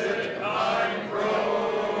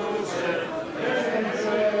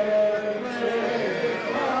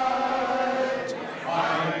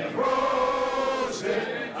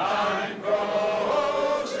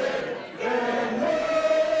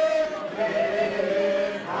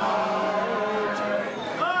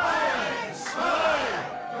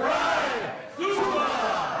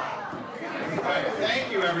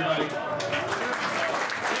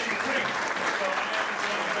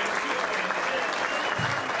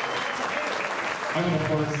I'm going to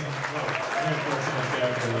force him up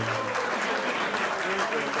there for you.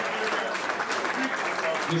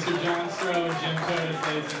 Mr. John Stroh, Jim Tottis,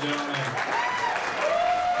 ladies and gentlemen.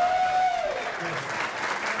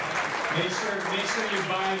 Make sure you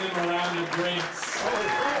buy them a round of drinks.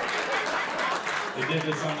 They did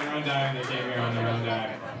this on their own dime. They came here on their own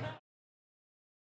dime.